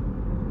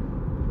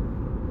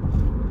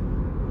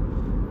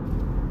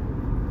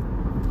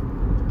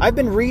 I've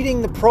been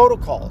reading the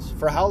protocols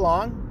for how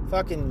long?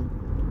 Fucking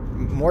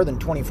more than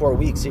 24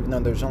 weeks, even though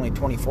there's only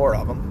 24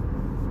 of them.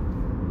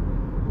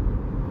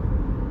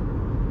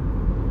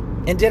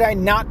 And did I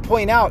not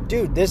point out,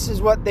 dude, this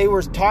is what they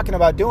were talking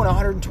about doing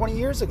 120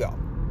 years ago?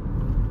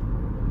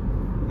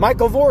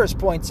 Michael Voris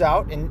points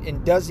out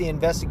and does the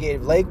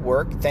investigative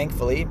legwork,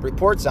 thankfully,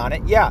 reports on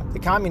it. Yeah, the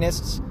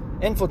communists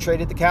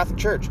infiltrated the Catholic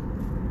Church.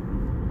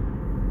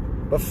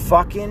 But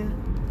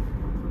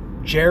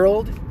fucking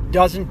Gerald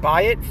doesn't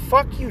buy it.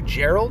 Fuck you,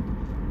 Gerald.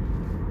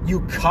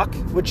 You cuck,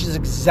 which is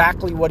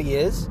exactly what he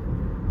is.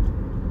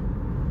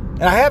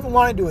 And I haven't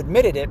wanted to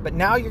admit it, but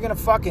now you're going to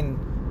fucking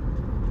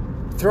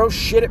throw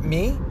shit at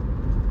me?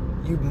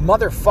 You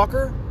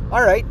motherfucker?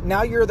 All right,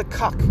 now you're the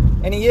cuck.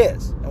 And he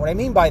is. And what I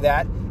mean by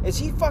that is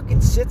he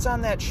fucking sits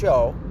on that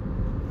show,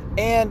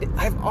 and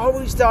I've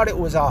always thought it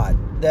was odd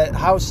that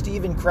how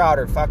Steven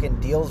Crowder fucking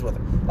deals with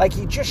him. Like,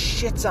 he just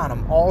shits on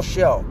him all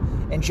show.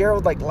 And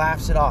Gerald, like,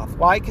 laughs it off.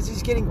 Why? Because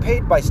he's getting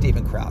paid by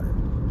Steven Crowder.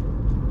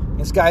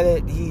 This guy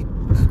that he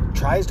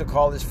tries to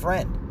call his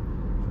friend.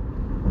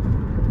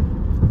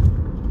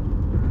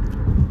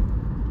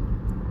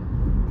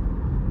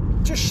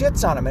 Just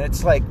shits on him, and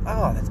it's like,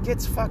 oh, that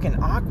gets fucking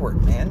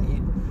awkward, man.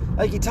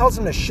 He tells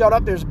him to shut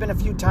up. There's been a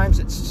few times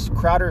that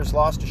Crowder has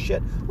lost his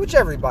shit, which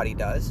everybody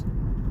does.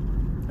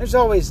 There's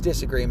always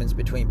disagreements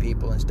between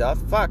people and stuff.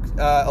 Fuck,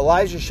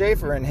 Elijah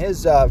Schaefer and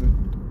his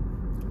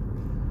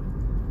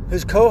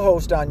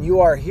co-host on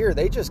You Are Here,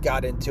 they just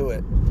got into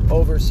it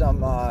over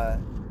some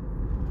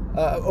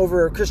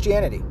over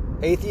Christianity,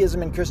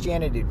 atheism and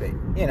Christianity debate.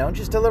 You know,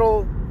 just a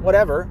little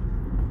whatever.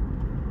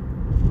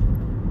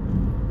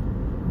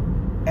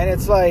 And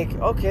it's like,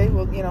 okay,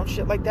 well, you know,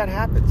 shit like that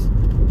happens.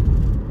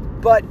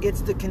 But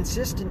it's the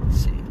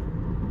consistency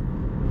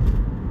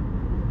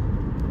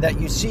that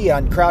you see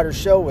on Crowder's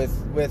show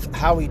with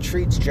how he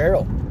treats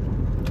Gerald.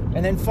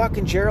 And then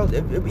fucking Gerald,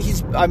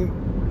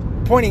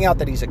 I'm pointing out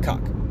that he's a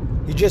cuck.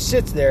 He just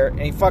sits there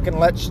and he fucking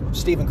lets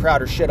Steven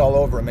Crowder shit all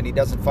over him, and he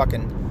doesn't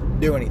fucking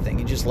do anything.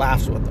 He just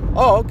laughs with him.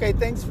 Oh, okay,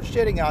 thanks for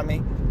shitting on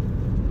me.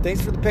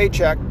 Thanks for the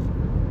paycheck.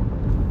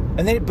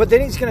 But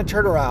then he's going to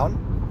turn around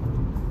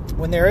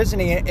when there isn't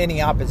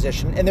any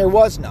opposition, and there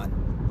was none.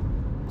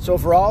 So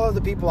for all of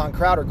the people on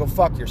Crowder, go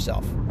fuck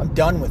yourself. I'm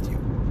done with you.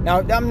 Now,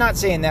 I'm not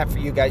saying that for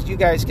you guys. You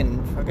guys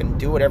can fucking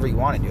do whatever you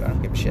want to do. I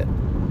don't give a shit.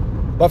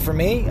 But for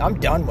me, I'm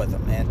done with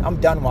him, man. I'm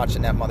done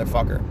watching that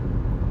motherfucker.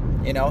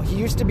 You know, he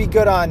used to be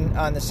good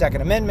on the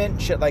Second Amendment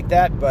and shit like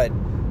that, but,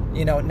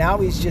 you know, now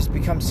he's just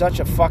become such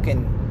a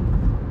crybaby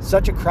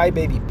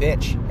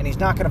bitch. And he's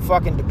not going to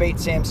fucking debate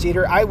Sam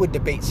Cedar. I would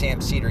debate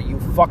Sam Cedar, you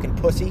fucking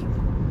pussy.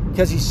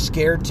 Because he's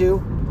scared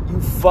to.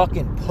 You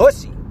fucking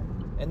pussy.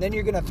 And then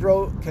you're going to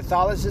throw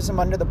Catholicism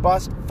under the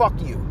bus? Fuck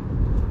you.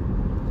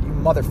 You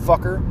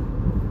motherfucker.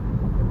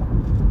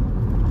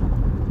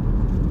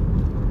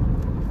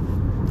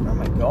 Where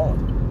am I going?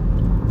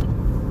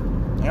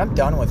 I'm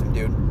done with him,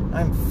 dude.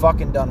 I'm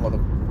fucking done with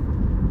him.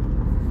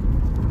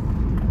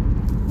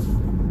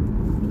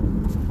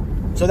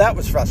 So that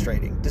was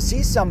frustrating. To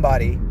see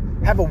somebody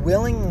have a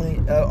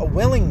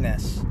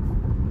willingness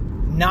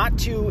not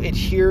to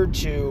adhere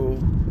to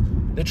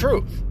the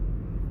truth.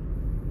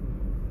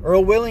 Or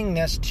a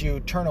willingness to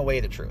turn away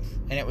the truth.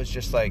 And it was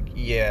just like,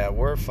 yeah,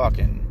 we're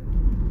fucking...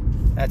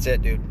 That's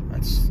it, dude.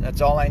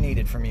 That's all I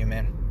needed from you,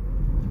 man.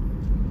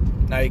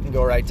 Now you can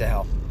go right to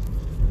hell.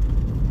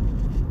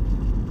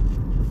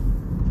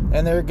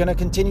 And they're going to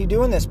continue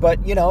doing this.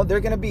 But, you know, they're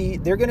going to be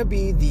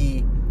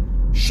the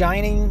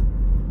shining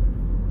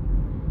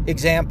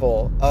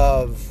example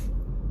of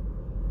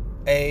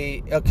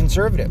a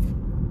conservative.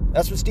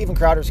 That's what Steven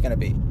Crowder's going to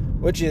be.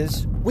 Which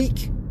is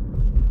weak.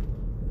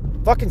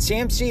 Fucking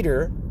Sam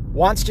Cedar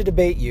wants to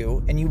debate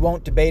you, and you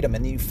won't debate him,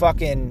 and you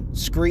fucking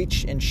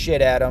screech and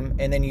shit at him,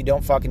 and then you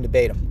don't fucking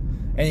debate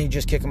him, and you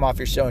just kick him off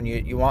your show. And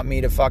you want me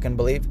to fucking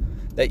believe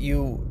that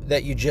you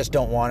just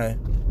don't want to?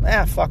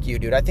 Fuck you,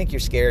 dude. I think you're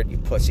scared, you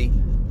pussy.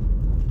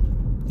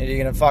 And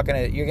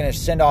you're gonna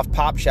send off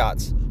pop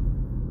shots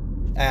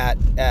at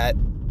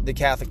the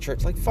Catholic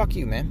Church. Like, fuck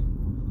you,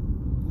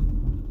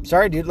 man.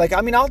 Sorry, dude. Like,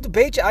 I mean, I'll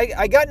debate you.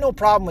 I got no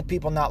problem with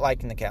people not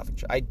liking the Catholic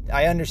Church.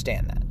 I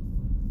understand that.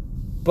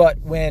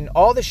 But when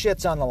all the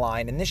shit's on the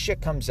line and this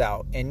shit comes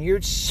out and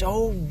you're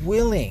so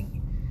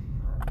willing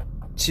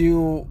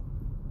to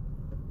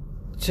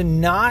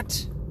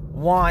not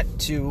want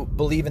to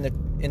believe in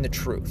the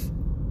truth.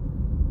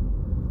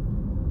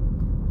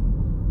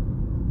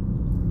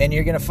 And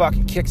you're going to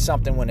fucking kick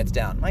something when it's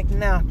down. Like,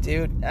 no,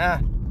 dude.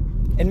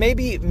 And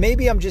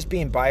maybe I'm just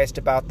being biased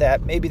about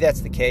that. Maybe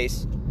that's the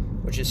case,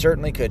 which it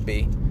certainly could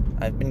be.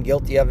 I've been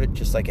guilty of it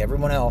just like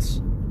everyone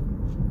else.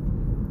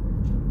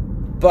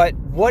 But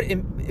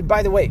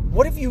by the way,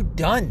 what have you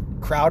done,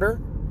 Crowder?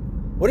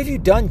 What have you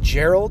done,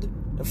 Gerald,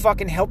 to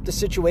fucking help the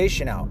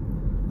situation out?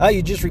 Oh,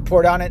 you just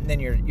report on it and then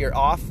you're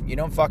off? You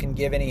don't fucking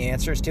give any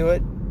answers to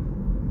it?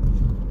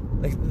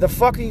 Like, the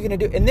fuck are you going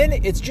to do? And then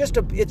it's just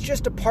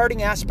a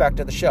parting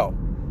aspect of the show.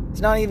 It's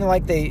not even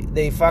like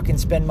they fucking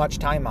spend much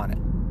time on it.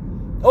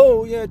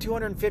 Oh, yeah,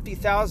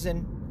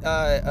 250,000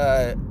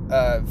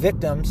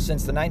 victims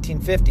since the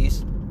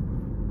 1950s.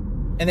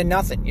 And then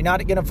nothing. You're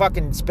not going to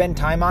fucking spend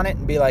time on it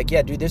and be like,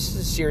 yeah, dude, this is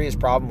a serious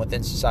problem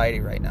within society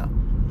right now.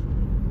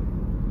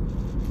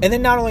 And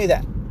then not only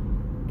that,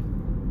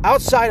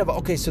 outside of,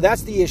 okay, so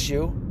that's the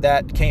issue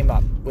that came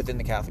up within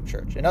the Catholic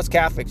Church. And us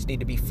Catholics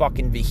need to be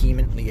fucking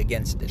vehemently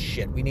against this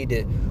shit. We need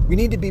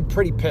to be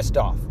pretty pissed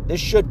off.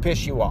 This should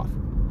piss you off.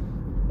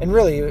 And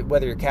really,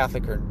 whether you're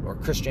Catholic or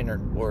Christian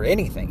or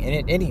anything,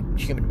 any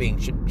human being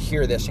should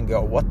hear this and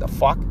go, what the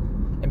fuck?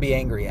 And be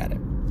angry at it.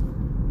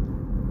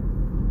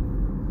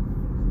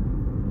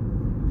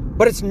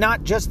 But it's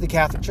not just the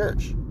Catholic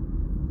Church.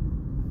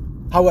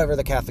 However,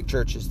 the Catholic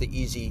Church is the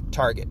easy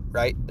target,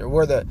 right?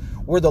 We're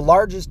the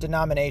largest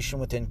denomination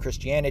within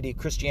Christianity.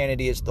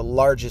 Christianity is the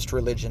largest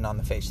religion on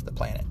the face of the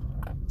planet.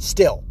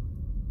 Still.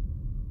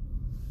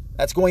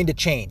 That's going to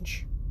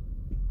change.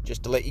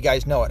 Just to let you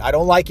guys know it. I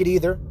don't like it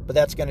either, but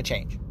that's going to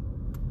change.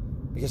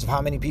 Because of how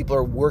many people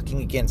are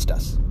working against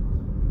us.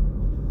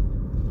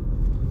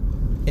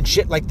 And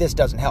shit like this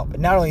doesn't help.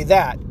 And not only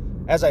that,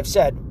 as I've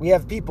said, we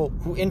have people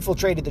who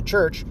infiltrated the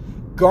church,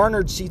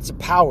 garnered seats of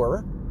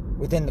power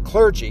within the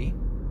clergy.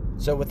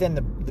 So within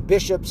the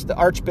bishops, the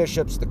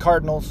archbishops, the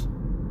cardinals,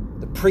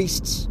 the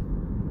priests,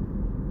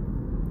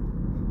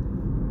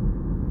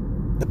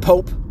 the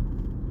pope,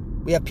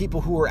 we have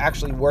people who are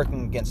actually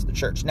working against the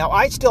church. Now,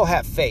 I still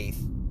have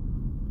faith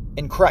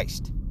in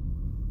Christ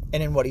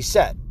and in what he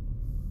said,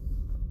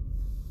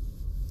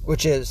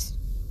 which is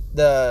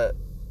the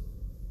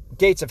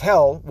gates of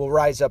hell will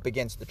rise up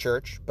against the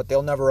church, but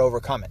they'll never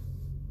overcome it.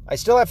 I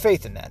still have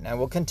faith in that, and I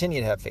will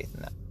continue to have faith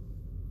in that.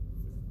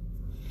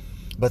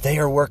 But they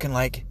are working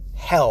like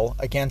hell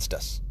against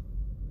us.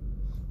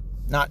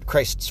 Not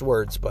Christ's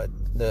words, but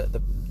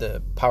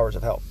the powers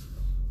of hell.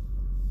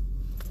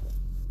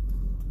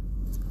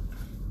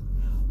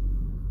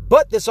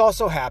 But this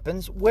also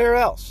happens where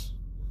else?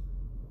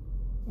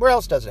 Where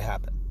else does it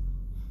happen?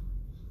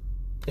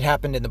 It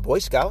happened in the Boy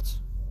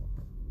Scouts.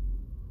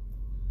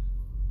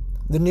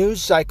 The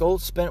news cycle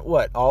spent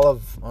what? All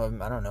of,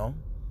 I don't know,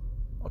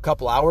 a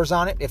couple hours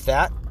on it, if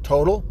that,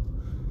 total,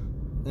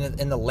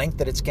 in the length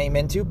that it came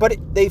into. But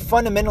they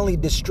fundamentally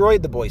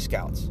destroyed the Boy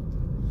Scouts.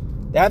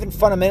 They haven't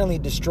fundamentally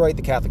destroyed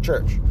the Catholic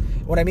Church.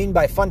 What I mean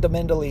by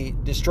fundamentally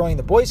destroying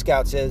the Boy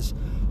Scouts is,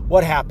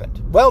 what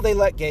happened? Well, they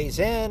let gays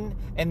in,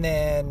 and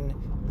then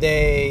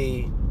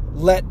they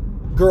let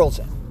girls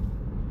in.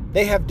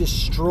 They have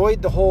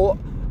destroyed the whole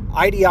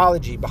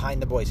ideology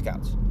behind the Boy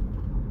Scouts.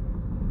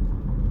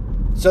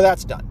 So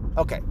that's done.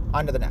 Okay,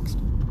 on to the next.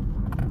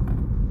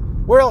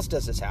 Where else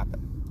does this happen?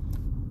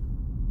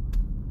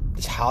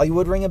 Does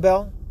Hollywood ring a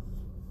bell?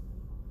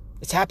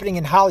 It's happening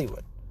in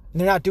Hollywood. And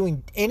they're not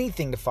doing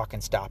anything to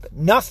fucking stop it.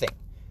 Nothing.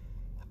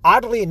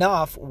 Oddly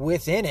enough,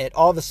 within it,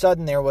 all of a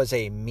sudden there was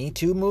a Me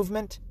Too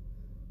movement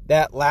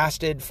that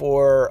lasted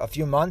for a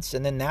few months,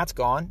 and then that's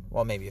gone.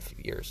 Well, maybe a few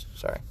years,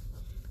 sorry.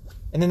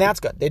 And then that's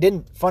gone. They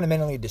didn't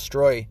fundamentally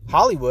destroy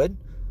Hollywood.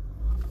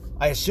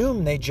 I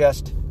assume they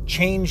just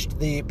changed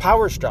the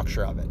power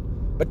structure of it,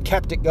 but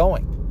kept it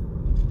going.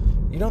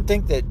 You don't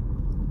think that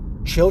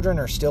children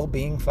are still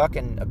being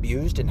fucking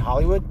abused in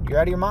Hollywood? You're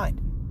out of your mind.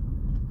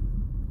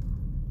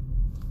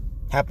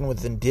 Happened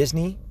within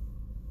Disney.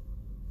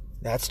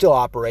 That's still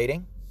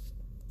operating.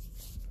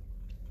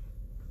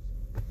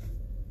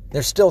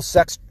 There's still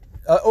sex.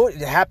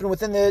 It happened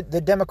within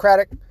the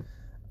Democratic.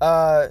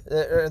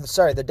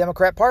 The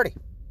Democrat Party.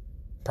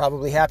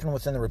 Probably happened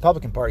within the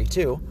Republican Party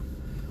too.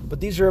 But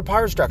these are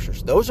power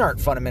structures. Those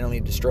aren't fundamentally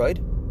destroyed.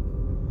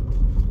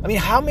 I mean,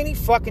 how many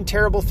fucking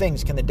terrible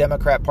things can the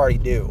Democrat Party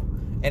do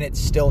and it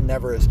still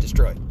never is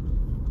destroyed?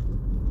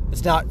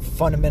 It's not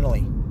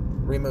fundamentally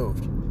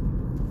removed.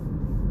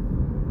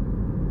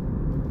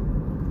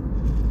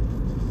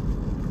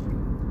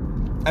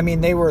 I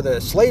mean, they were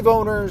the slave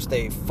owners.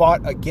 They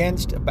fought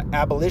against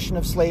abolition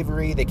of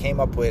slavery. They came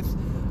up with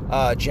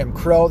Jim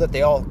Crow that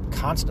they all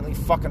constantly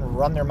fucking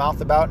run their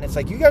mouth about. And it's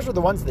like, you guys were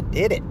the ones that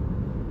did it.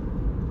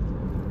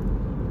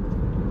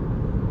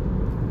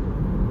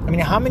 I mean,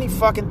 how many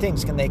fucking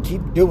things can they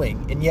keep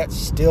doing and yet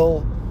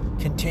still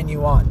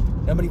continue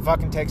on? Nobody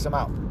fucking takes them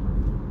out.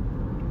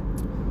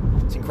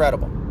 It's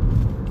incredible.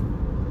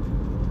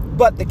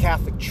 But the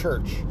Catholic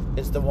Church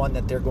is the one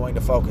that they're going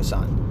to focus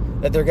on.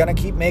 That they're going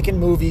to keep making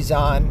movies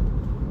on.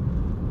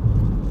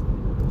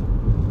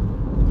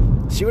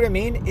 See what I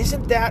mean?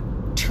 Isn't that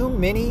too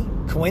many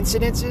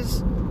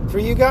coincidences for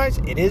you guys?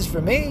 It is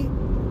for me.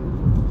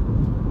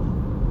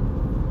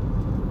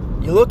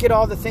 You look at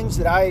all the things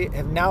that I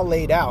have now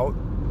laid out.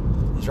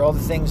 These are all the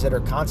things that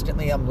are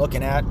constantly I'm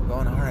looking at,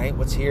 going, all right,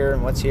 what's here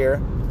and what's here?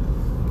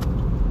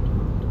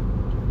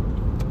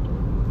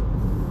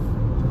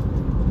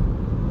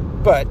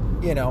 But,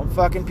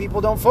 fucking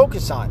people don't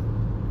focus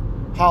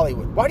on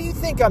Hollywood. Why do you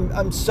think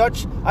I'm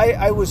such...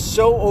 I was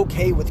so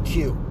okay with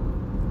Q.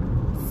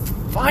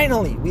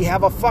 Finally, we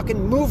have a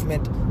fucking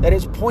movement that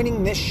is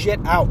pointing this shit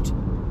out.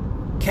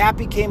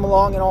 Cappy came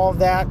along and all of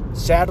that.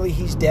 Sadly,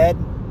 he's dead.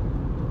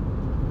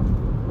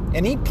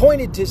 And he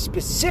pointed to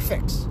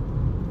specifics.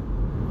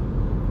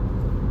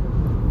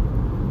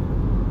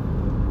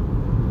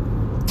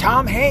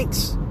 Tom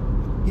Hanks.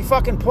 He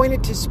fucking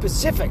pointed to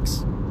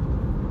specifics.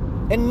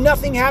 And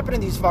nothing happened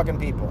to these fucking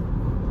people.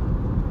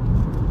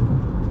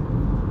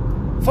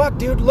 Fuck,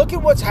 dude, look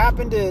at what's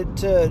happened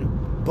to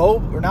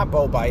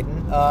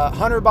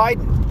Hunter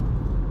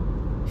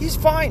Biden. He's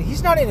fine.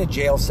 He's not in a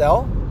jail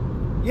cell.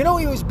 He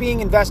was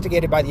being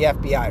investigated by the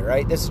FBI,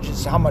 right? This is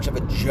just how much of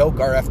a joke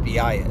our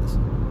FBI is.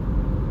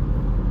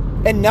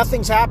 And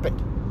nothing's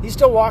happened. He's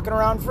still walking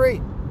around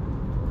free.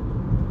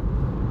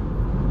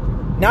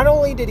 Not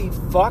only did he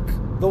fuck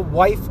the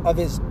wife of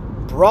his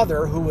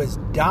brother who was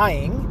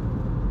dying,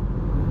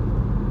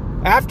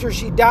 after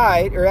he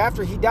died,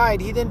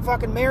 he then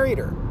fucking married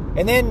her.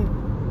 And then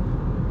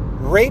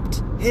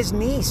raped his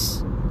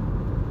niece.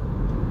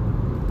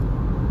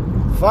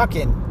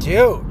 Fucking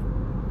dude.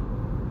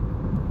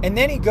 And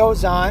then he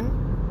goes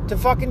on to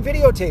fucking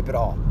videotape it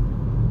all.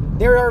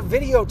 There are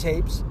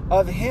videotapes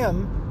of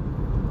him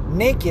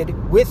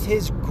naked with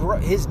his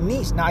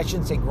niece. Now, I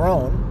shouldn't say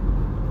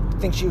grown. I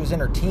think she was in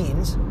her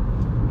teens.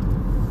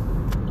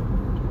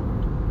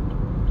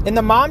 And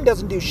the mom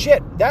doesn't do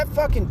shit. That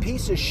fucking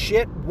piece of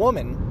shit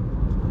woman,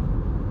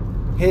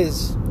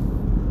 his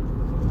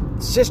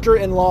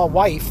sister-in-law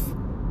wife,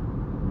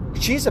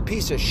 she's a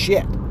piece of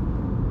shit.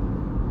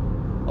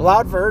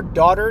 Allowed for her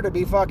daughter to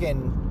be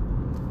fucking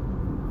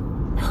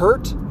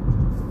hurt.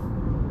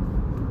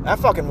 That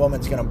fucking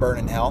woman's gonna burn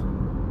in hell.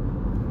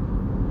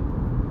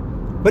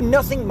 But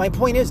my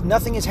point is,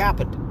 nothing has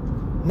happened.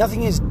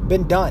 Nothing has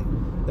been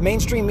done. The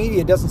mainstream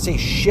media doesn't say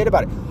shit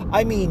about it.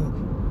 I mean,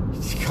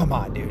 come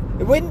on, dude.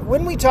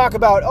 When we talk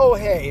about,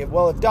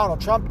 if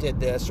Donald Trump did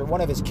this, or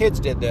one of his kids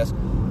did this,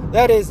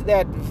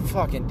 that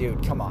fucking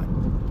dude, come on.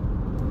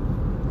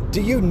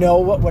 Do you know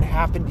what would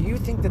happen? Do you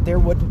think that there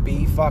wouldn't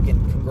be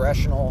fucking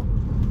congressional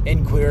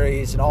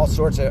inquiries and all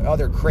sorts of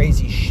other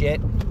crazy shit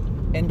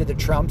into the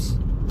Trumps?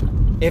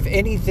 If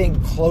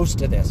anything close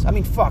to this. I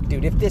mean, fuck,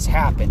 dude, if this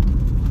happened,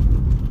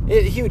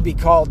 he would be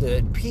called to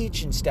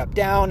impeach and step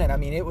down, and I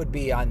mean, it would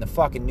be on the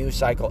fucking news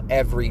cycle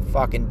every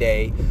fucking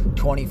day,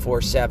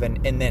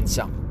 24/7, and then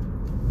some.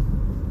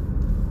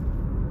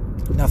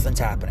 Nothing's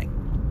happening.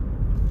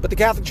 But the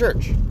Catholic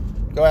Church,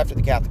 go after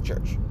the Catholic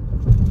Church.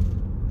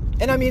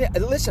 And I mean,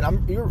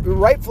 listen, you're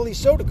rightfully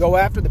so to go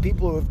after the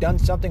people who have done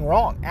something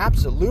wrong.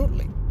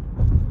 Absolutely.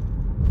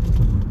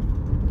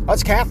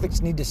 Us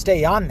Catholics need to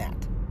stay on that.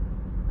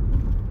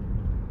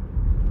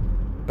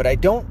 But I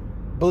don't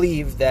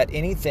believe that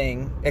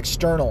anything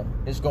external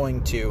is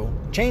going to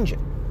change it.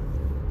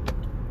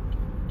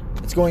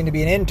 It's going to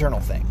be an internal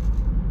thing.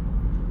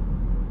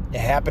 It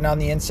happened on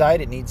the inside.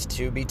 It needs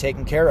to be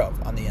taken care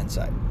of on the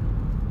inside.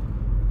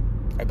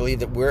 I believe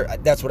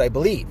that that's what I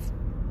believe.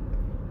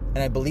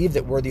 And I believe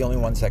that we're the only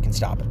ones that can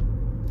stop it.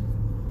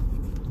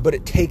 But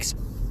it takes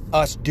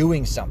us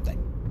doing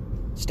something.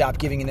 Stop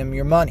giving them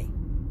your money.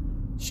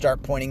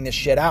 Start pointing this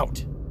shit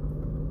out.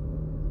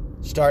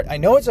 I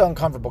know it's an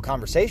uncomfortable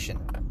conversation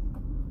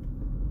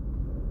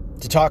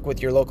to talk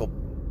with your local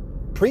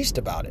priest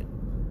about it,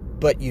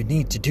 but you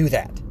need to do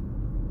that.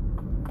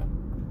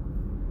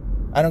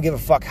 I don't give a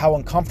fuck how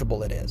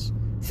uncomfortable it is.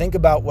 Think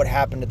about what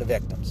happened to the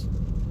victims.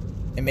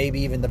 And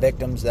maybe even the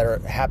victims that are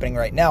happening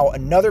right now.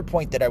 Another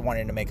point that I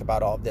wanted to make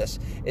about all of this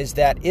is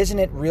that isn't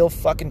it real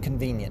fucking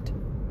convenient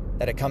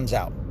that it comes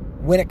out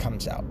when it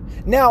comes out?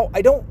 Now,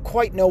 I don't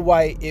quite know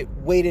why it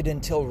waited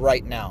until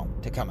right now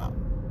to come out.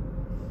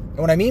 And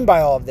what I mean by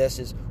all of this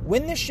is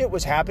when this shit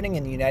was happening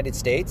in the United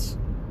States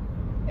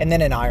and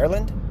then in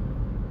Ireland,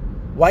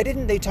 why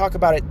didn't they talk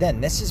about it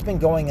then? This has been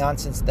going on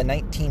since the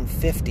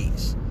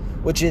 1950s,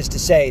 which is to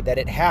say that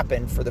it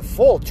happened for the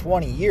full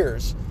 20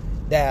 years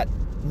that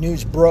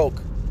news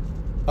broke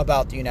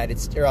about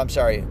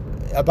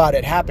about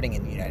it happening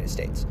in the United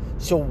States.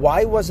 So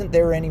why wasn't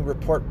there any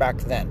report back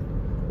then?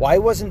 Why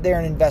wasn't there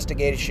an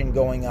investigation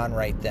going on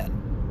right then?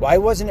 Why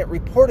wasn't it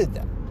reported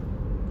then?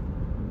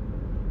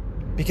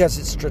 Because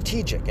it's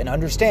strategic, and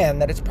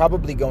understand that it's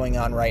probably going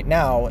on right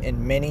now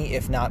in many,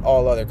 if not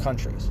all, other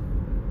countries.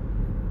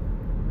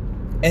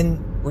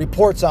 And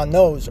reports on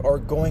those are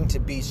going to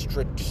be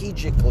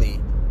strategically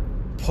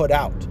put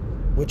out,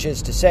 which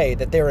is to say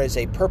that there is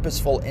a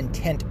purposeful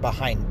intent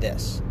behind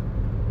this.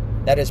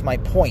 That is my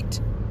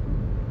point.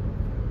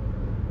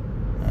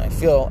 And I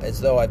feel as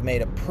though I've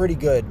made a pretty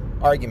good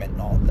argument in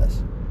all of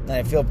this. And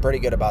I feel pretty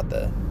good about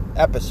the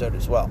episode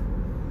as well.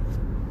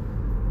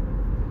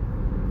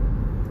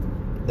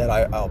 That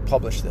I'll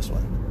publish this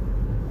one.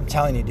 I'm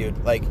telling you,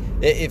 dude. Like,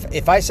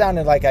 if I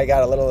sounded like I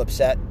got a little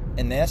upset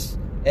in this,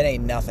 it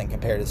ain't nothing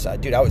compared to this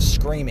side. Dude, I was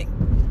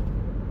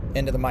screaming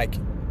into the mic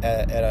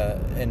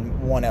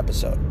in one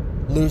episode,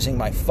 losing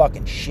my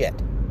fucking shit.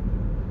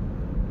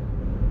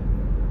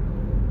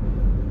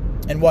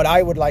 And what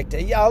I would like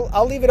to...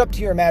 I'll leave it up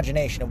to your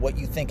imagination of what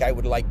you think I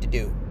would like to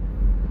do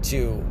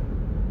to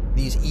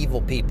these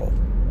evil people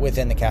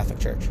within the Catholic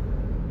Church.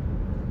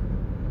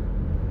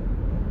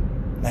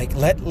 Like,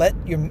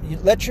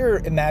 let your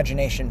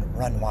imagination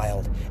run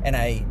wild. And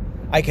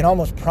I can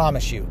almost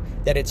promise you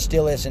that it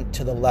still isn't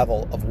to the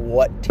level of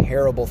what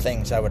terrible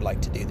things I would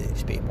like to do to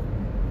these people.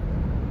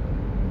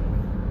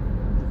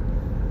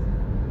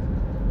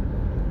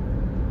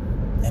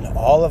 And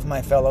all of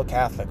my fellow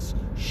Catholics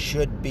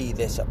should be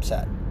this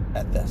upset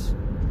at this,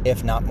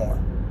 if not more.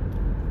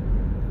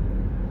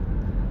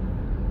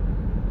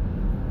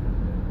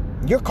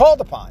 You're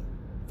called upon,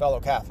 fellow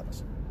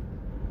Catholics,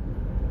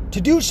 to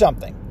do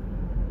something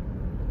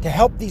to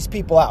help these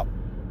people out.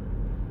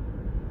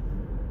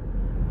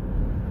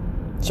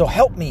 So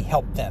help me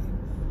help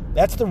them.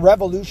 That's the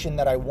revolution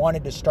that I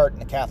wanted to start in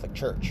the Catholic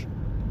Church.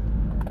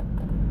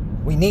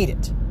 We need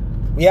it.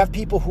 We have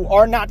people who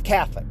are not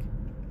Catholic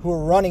who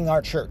are running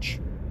our church.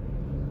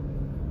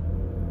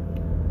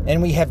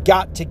 And we have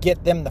got to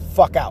get them the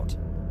fuck out.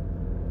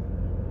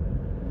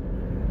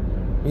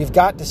 We've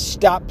got to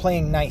stop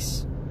playing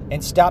nice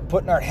and stop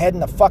putting our head in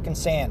the fucking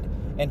sand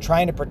and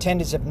trying to pretend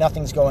as if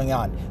nothing's going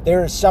on.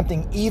 There is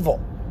something evil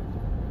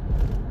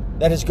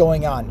that is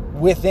going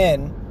on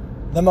within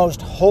the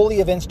most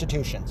holy of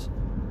institutions.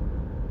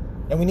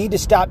 And we need to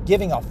stop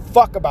giving a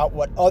fuck about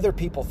what other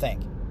people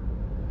think.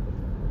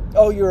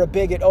 Oh, you're a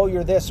bigot. Oh,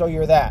 you're this. Oh,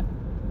 you're that.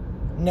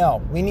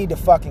 No, we need to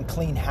fucking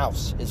clean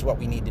house is what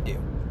we need to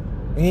do.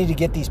 We need to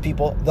get these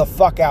people the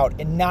fuck out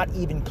and not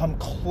even come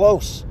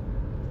close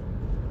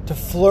to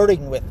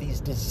flirting with these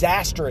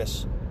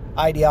disastrous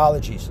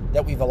ideologies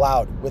that we've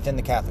allowed within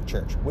the Catholic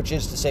Church, which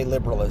is to say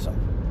liberalism.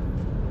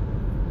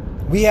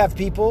 We have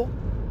people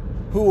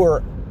who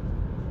are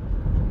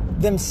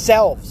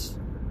themselves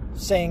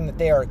saying that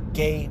they are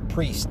gay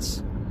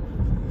priests.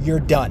 You're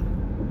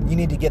done. You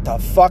need to get the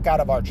fuck out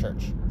of our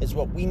church, is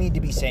what we need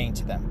to be saying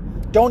to them.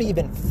 Don't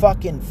even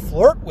fucking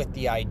flirt with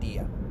the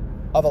idea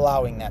of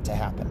allowing that to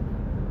happen.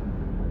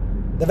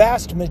 The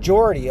vast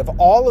majority of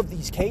all of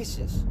these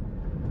cases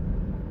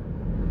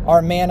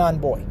are man on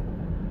boy.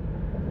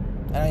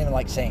 I don't even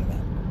like saying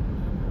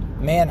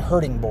that. Man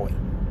hurting boy.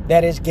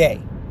 That is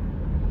gay.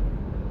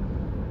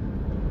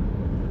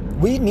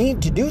 We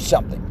need to do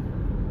something.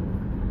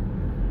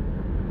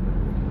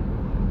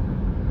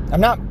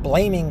 I'm not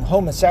blaming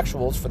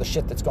homosexuals for the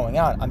shit that's going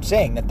on. I'm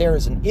saying that there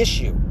is an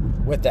issue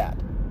with that.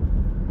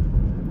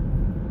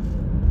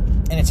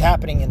 And it's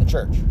happening in the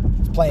church.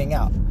 It's playing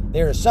out.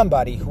 There is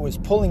somebody who is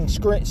pulling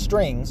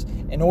strings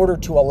in order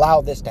to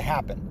allow this to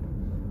happen.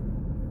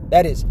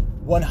 That is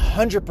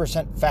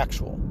 100%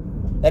 factual.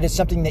 That is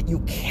something that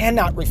you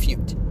cannot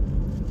refute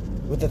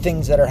with the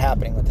things that are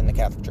happening within the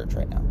Catholic Church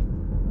right now.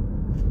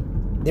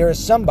 There is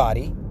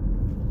somebody,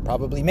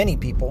 probably many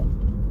people,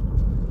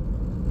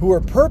 who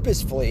are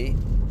purposefully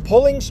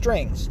pulling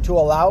strings to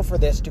allow for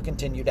this to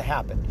continue to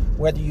happen.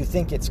 Whether you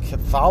think it's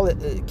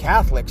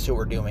Catholics who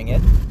are doing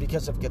it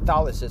because of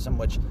Catholicism,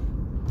 which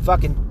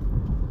fucking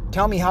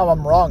tell me how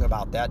I'm wrong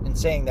about that and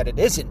saying that it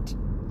isn't.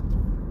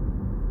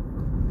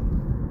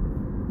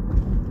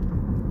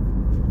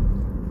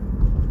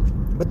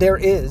 But there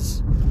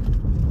is,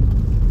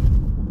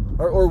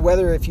 or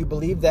whether if you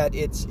believe that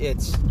it's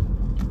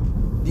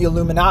the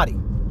Illuminati,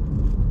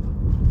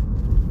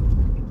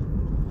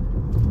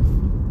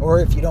 or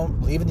if you don't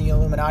believe in the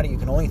Illuminati, you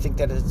can only think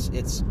that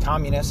it's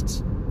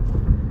communists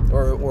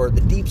or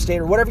the deep state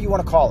or whatever you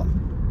want to call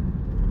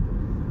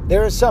them.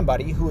 There is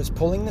somebody who is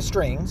pulling the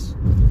strings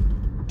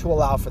to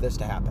allow for this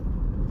to happen.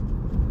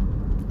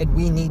 And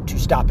we need to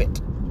stop it.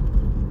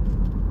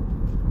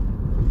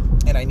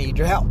 And I need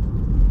your help.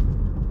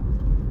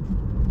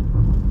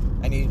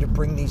 I need you to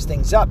bring these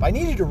things up. I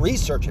need you to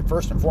research it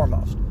first and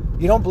foremost.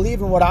 If you don't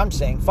believe in what I'm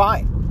saying,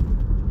 fine.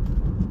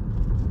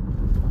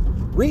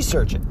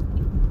 Research it.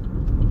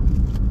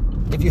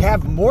 If you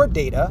have more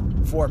data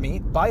for me,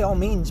 by all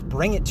means,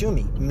 bring it to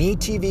me.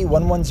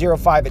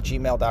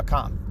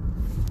 metv1105@gmail.com.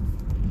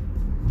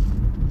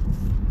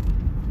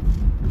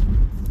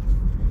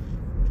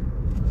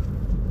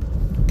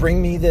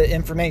 Bring me the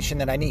information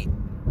that I need.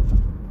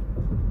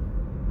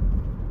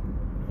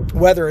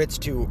 Whether it's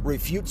to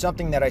refute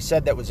something that I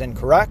said that was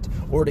incorrect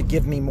or to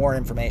give me more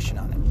information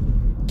on it.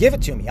 Give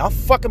it to me. I'll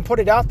fucking put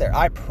it out there.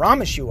 I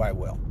promise you I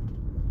will.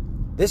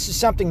 This is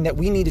something that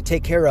we need to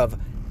take care of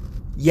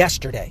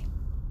yesterday.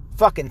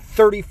 Fucking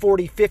 30,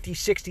 40, 50,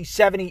 60,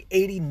 70,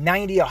 80,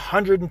 90,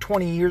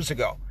 120 years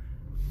ago.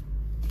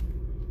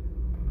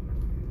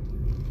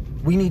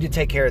 We need to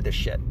take care of this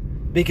shit.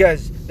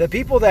 Because the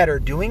people that are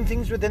doing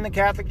things within the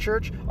Catholic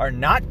Church are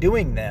not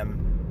doing them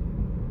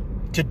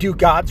to do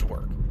God's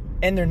work.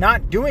 And they're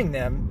not doing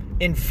them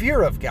in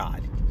fear of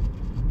God.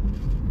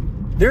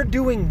 They're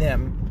doing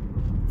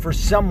them for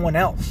someone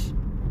else,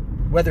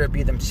 whether it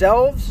be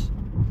themselves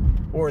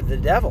or the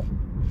devil.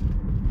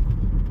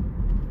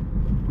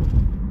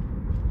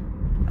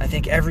 I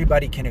think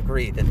everybody can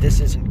agree that this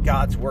isn't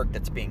God's work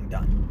that's being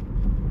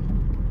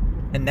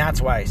done. And that's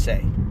why I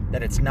say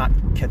that it's not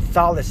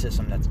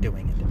Catholicism that's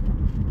doing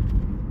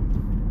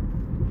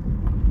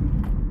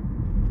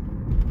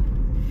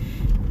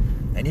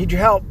it. I need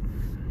your help,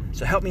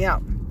 so help me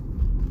out.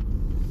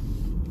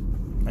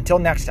 Until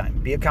next time,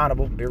 be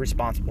accountable, be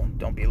responsible,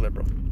 don't be liberal.